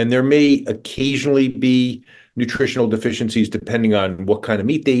 and there may occasionally be nutritional deficiencies depending on what kind of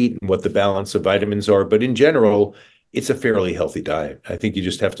meat they eat and what the balance of vitamins are. But in general, it's a fairly healthy diet. I think you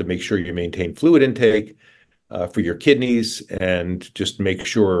just have to make sure you maintain fluid intake for your kidneys and just make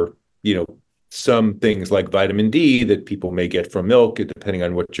sure, some things like vitamin D that people may get from milk, depending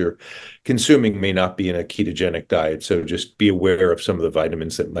on what you're consuming, may not be in a ketogenic diet. So just be aware of some of the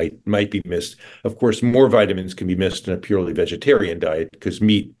vitamins that might be missed. Of course, more vitamins can be missed in a purely vegetarian diet because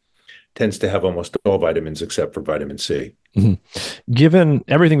meat tends to have almost all vitamins except for vitamin C. Mm-hmm. Given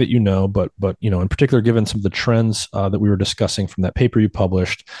everything that but in particular, given some of the trends that we were discussing from that paper you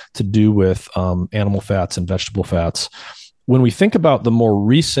published to do with animal fats and vegetable fats, when we think about some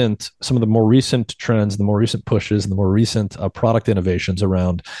of the more recent trends, the more recent pushes, and the more recent product innovations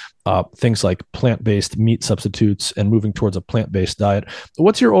around things like plant-based meat substitutes and moving towards a plant-based diet,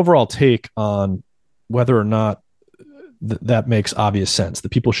 what's your overall take on whether or not that makes obvious sense, that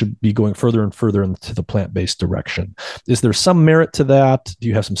people should be going further and further into the plant-based direction? Is there some merit to that? Do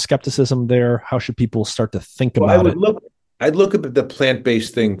you have some skepticism there? How should people start to think about it? I'd look at the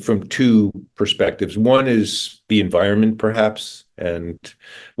plant-based thing from two perspectives. One is the environment, perhaps, and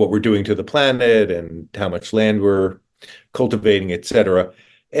what we're doing to the planet and how much land we're cultivating, et cetera.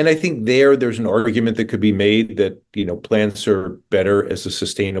 And I think there's an argument that could be made that, plants are better as a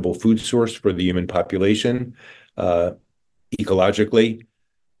sustainable food source for the human population, uh, ecologically.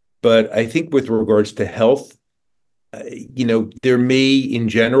 But I think with regards to health, there may, in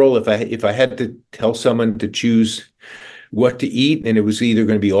general, if I had to tell someone to choose what to eat, and it was either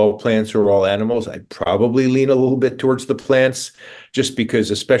going to be all plants or all animals, I'd probably lean a little bit towards the plants, just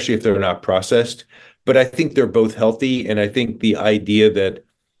because, especially if they're not processed. But I think they're both healthy, and I think the idea that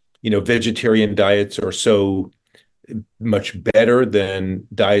vegetarian diets are so much better than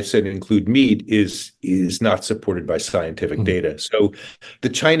diets that include meat is not supported by scientific data. So, the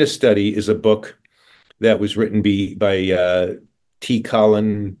China study is a book that was written by T.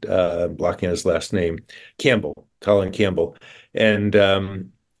 Colin, blocking out his last name, Colin Campbell. And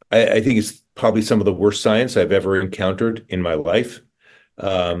I think it's probably some of the worst science I've ever encountered in my life.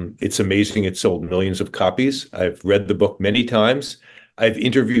 It's amazing. It sold millions of copies. I've read the book many times. I've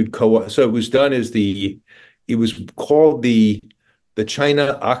interviewed so it was done as it was called the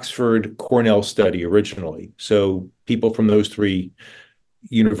China Oxford Cornell study originally. So people from those three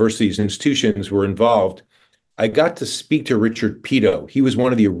universities, institutions were involved. I got to speak to Richard Peto. He was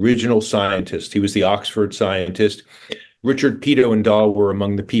one of the original scientists. He was the Oxford scientist. Richard Peto and Dahl were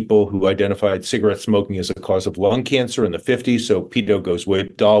among the people who identified cigarette smoking as a cause of lung cancer in the 50s. So Peto goes way.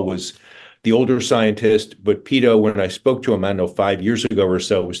 Dahl was the older scientist, but Peto, when I spoke to him, I don't know, 5 years ago or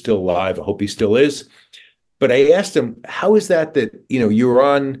so, was still alive. I hope he still is. But I asked him, how is that you're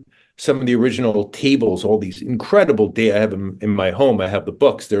on some of the original tables, all these incredible data. I have them in my home. I have the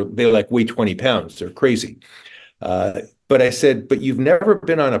books. They like weigh 20 pounds. They're crazy. But I said, but you've never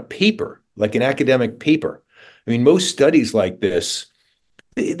been on a paper, like an academic paper. I mean, most studies like this,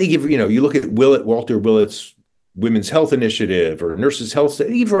 they give, you look at Walter Willett's Women's Health Initiative or Nurses Health,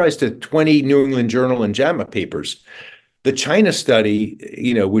 they give rise to 20 New England Journal and JAMA papers. The China study,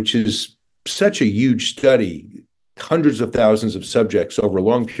 which is such a huge study, hundreds of thousands of subjects over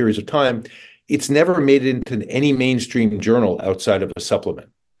long periods of time, it's never made it into any mainstream journal outside of a supplement.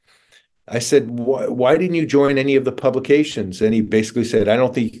 I said, why didn't you join any of the publications? And he basically said, I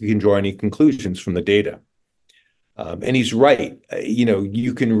don't think you can draw any conclusions from the data. And he's right.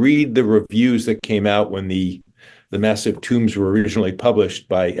 You can read the reviews that came out when the massive tombs were originally published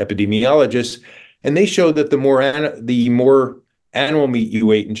by epidemiologists, and they show that the more animal meat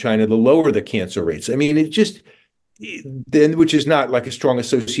you ate in China, the lower the cancer rates. I mean, which is not like a strong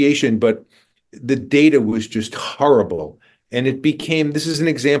association, but the data was just horrible. And this is an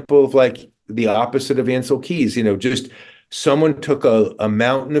example of like the opposite of Ansel Keys, just someone took a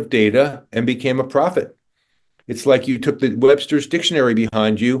mountain of data and became a prophet. It's like you took the Webster's dictionary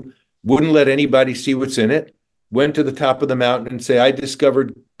behind you, wouldn't let anybody see what's in it, went to the top of the mountain and say, I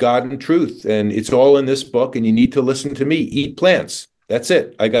discovered God and truth, and it's all in this book, and you need to listen to me. Eat plants. That's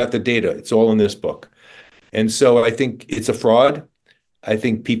it. I got the data. It's all in this book. And so I think it's a fraud. I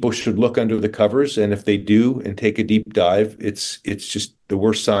think people should look under the covers, and if they do and take a deep dive, it's just the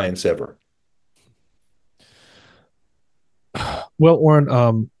worst science ever. Well, Orrin,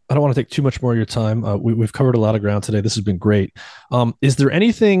 I don't want to take too much more of your time. We've covered a lot of ground today. This has been great. Is there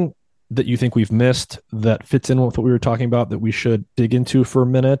anything that you think we've missed that fits in with what we were talking about that we should dig into for a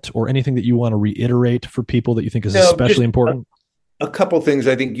minute, or anything that you want to reiterate for people that you think is especially important? A couple things.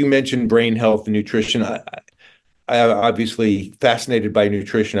 I think you mentioned brain health and nutrition. I am obviously fascinated by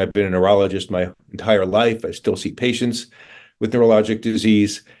nutrition. I've been a neurologist my entire life. I still see patients with neurologic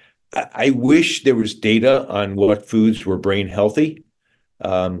disease. I wish there was data on what foods were brain healthy.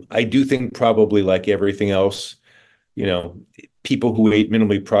 I do think probably like everything else, people who ate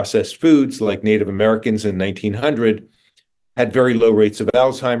minimally processed foods like Native Americans in 1900 had very low rates of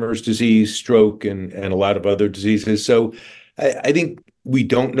Alzheimer's disease, stroke, and a lot of other diseases. So I think we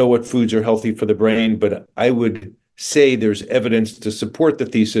don't know what foods are healthy for the brain, but I would say there's evidence to support the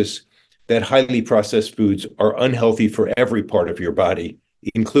thesis that highly processed foods are unhealthy for every part of your body,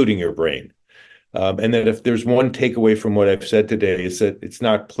 including your brain. And that if there's one takeaway from what I've said today, is that it's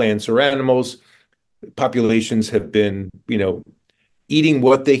not plants or animals. Populations have been, eating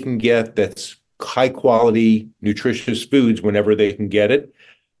what they can get that's high quality, nutritious foods whenever they can get it.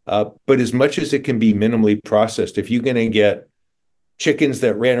 But as much as it can be minimally processed, if you're going to get chickens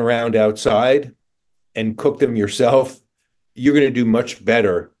that ran around outside and cook them yourself, you're going to do much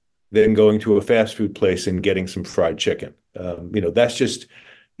better than going to a fast food place and getting some fried chicken. That's just,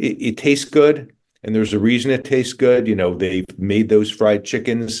 it tastes good. And there's a reason it tastes good. They've made those fried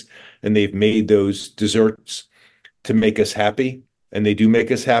chickens and they've made those desserts to make us happy. And they do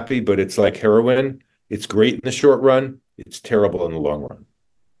make us happy, but it's like heroin. It's great in the short run. It's terrible in the long run.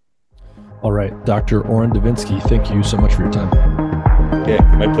 All right, Dr. Orrin Devinsky, thank you so much for your time. Okay,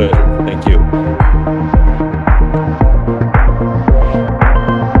 my pleasure. Thank you.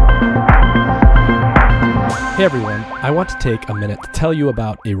 Hey everyone, I want to take a minute to tell you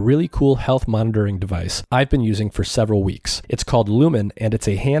about a really cool health monitoring device I've been using for several weeks. It's called Lumen, and it's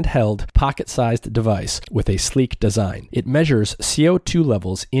a handheld, pocket-sized device with a sleek design. It measures CO2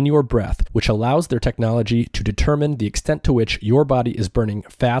 levels in your breath, which allows their technology to determine the extent to which your body is burning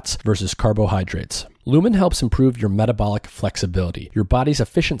fats versus carbohydrates. Lumen helps improve your metabolic flexibility, your body's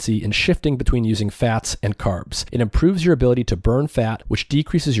efficiency in shifting between using fats and carbs. It improves your ability to burn fat, which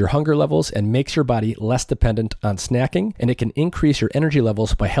decreases your hunger levels and makes your body less dependent on snacking, and it can increase your energy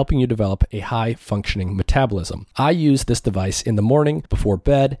levels by helping you develop a high-functioning metabolism. I use this device in the morning, before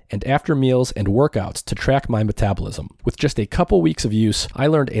bed, and after meals and workouts to track my metabolism. With just a couple weeks of use, I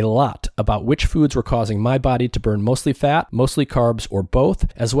learned a lot about which foods were causing my body to burn mostly fat, mostly carbs, or both,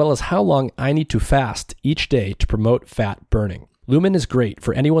 as well as how long I need to fast each day to promote fat burning. Lumen is great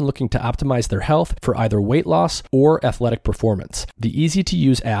for anyone looking to optimize their health for either weight loss or athletic performance. The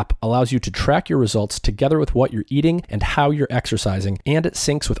easy-to-use app allows you to track your results together with what you're eating and how you're exercising, and it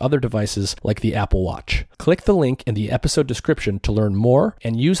syncs with other devices like the Apple Watch. Click the link in the episode description to learn more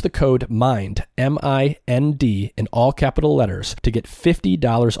and use the code MIND, M-I-N-D, in all capital letters to get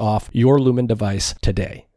 $50 off your Lumen device today.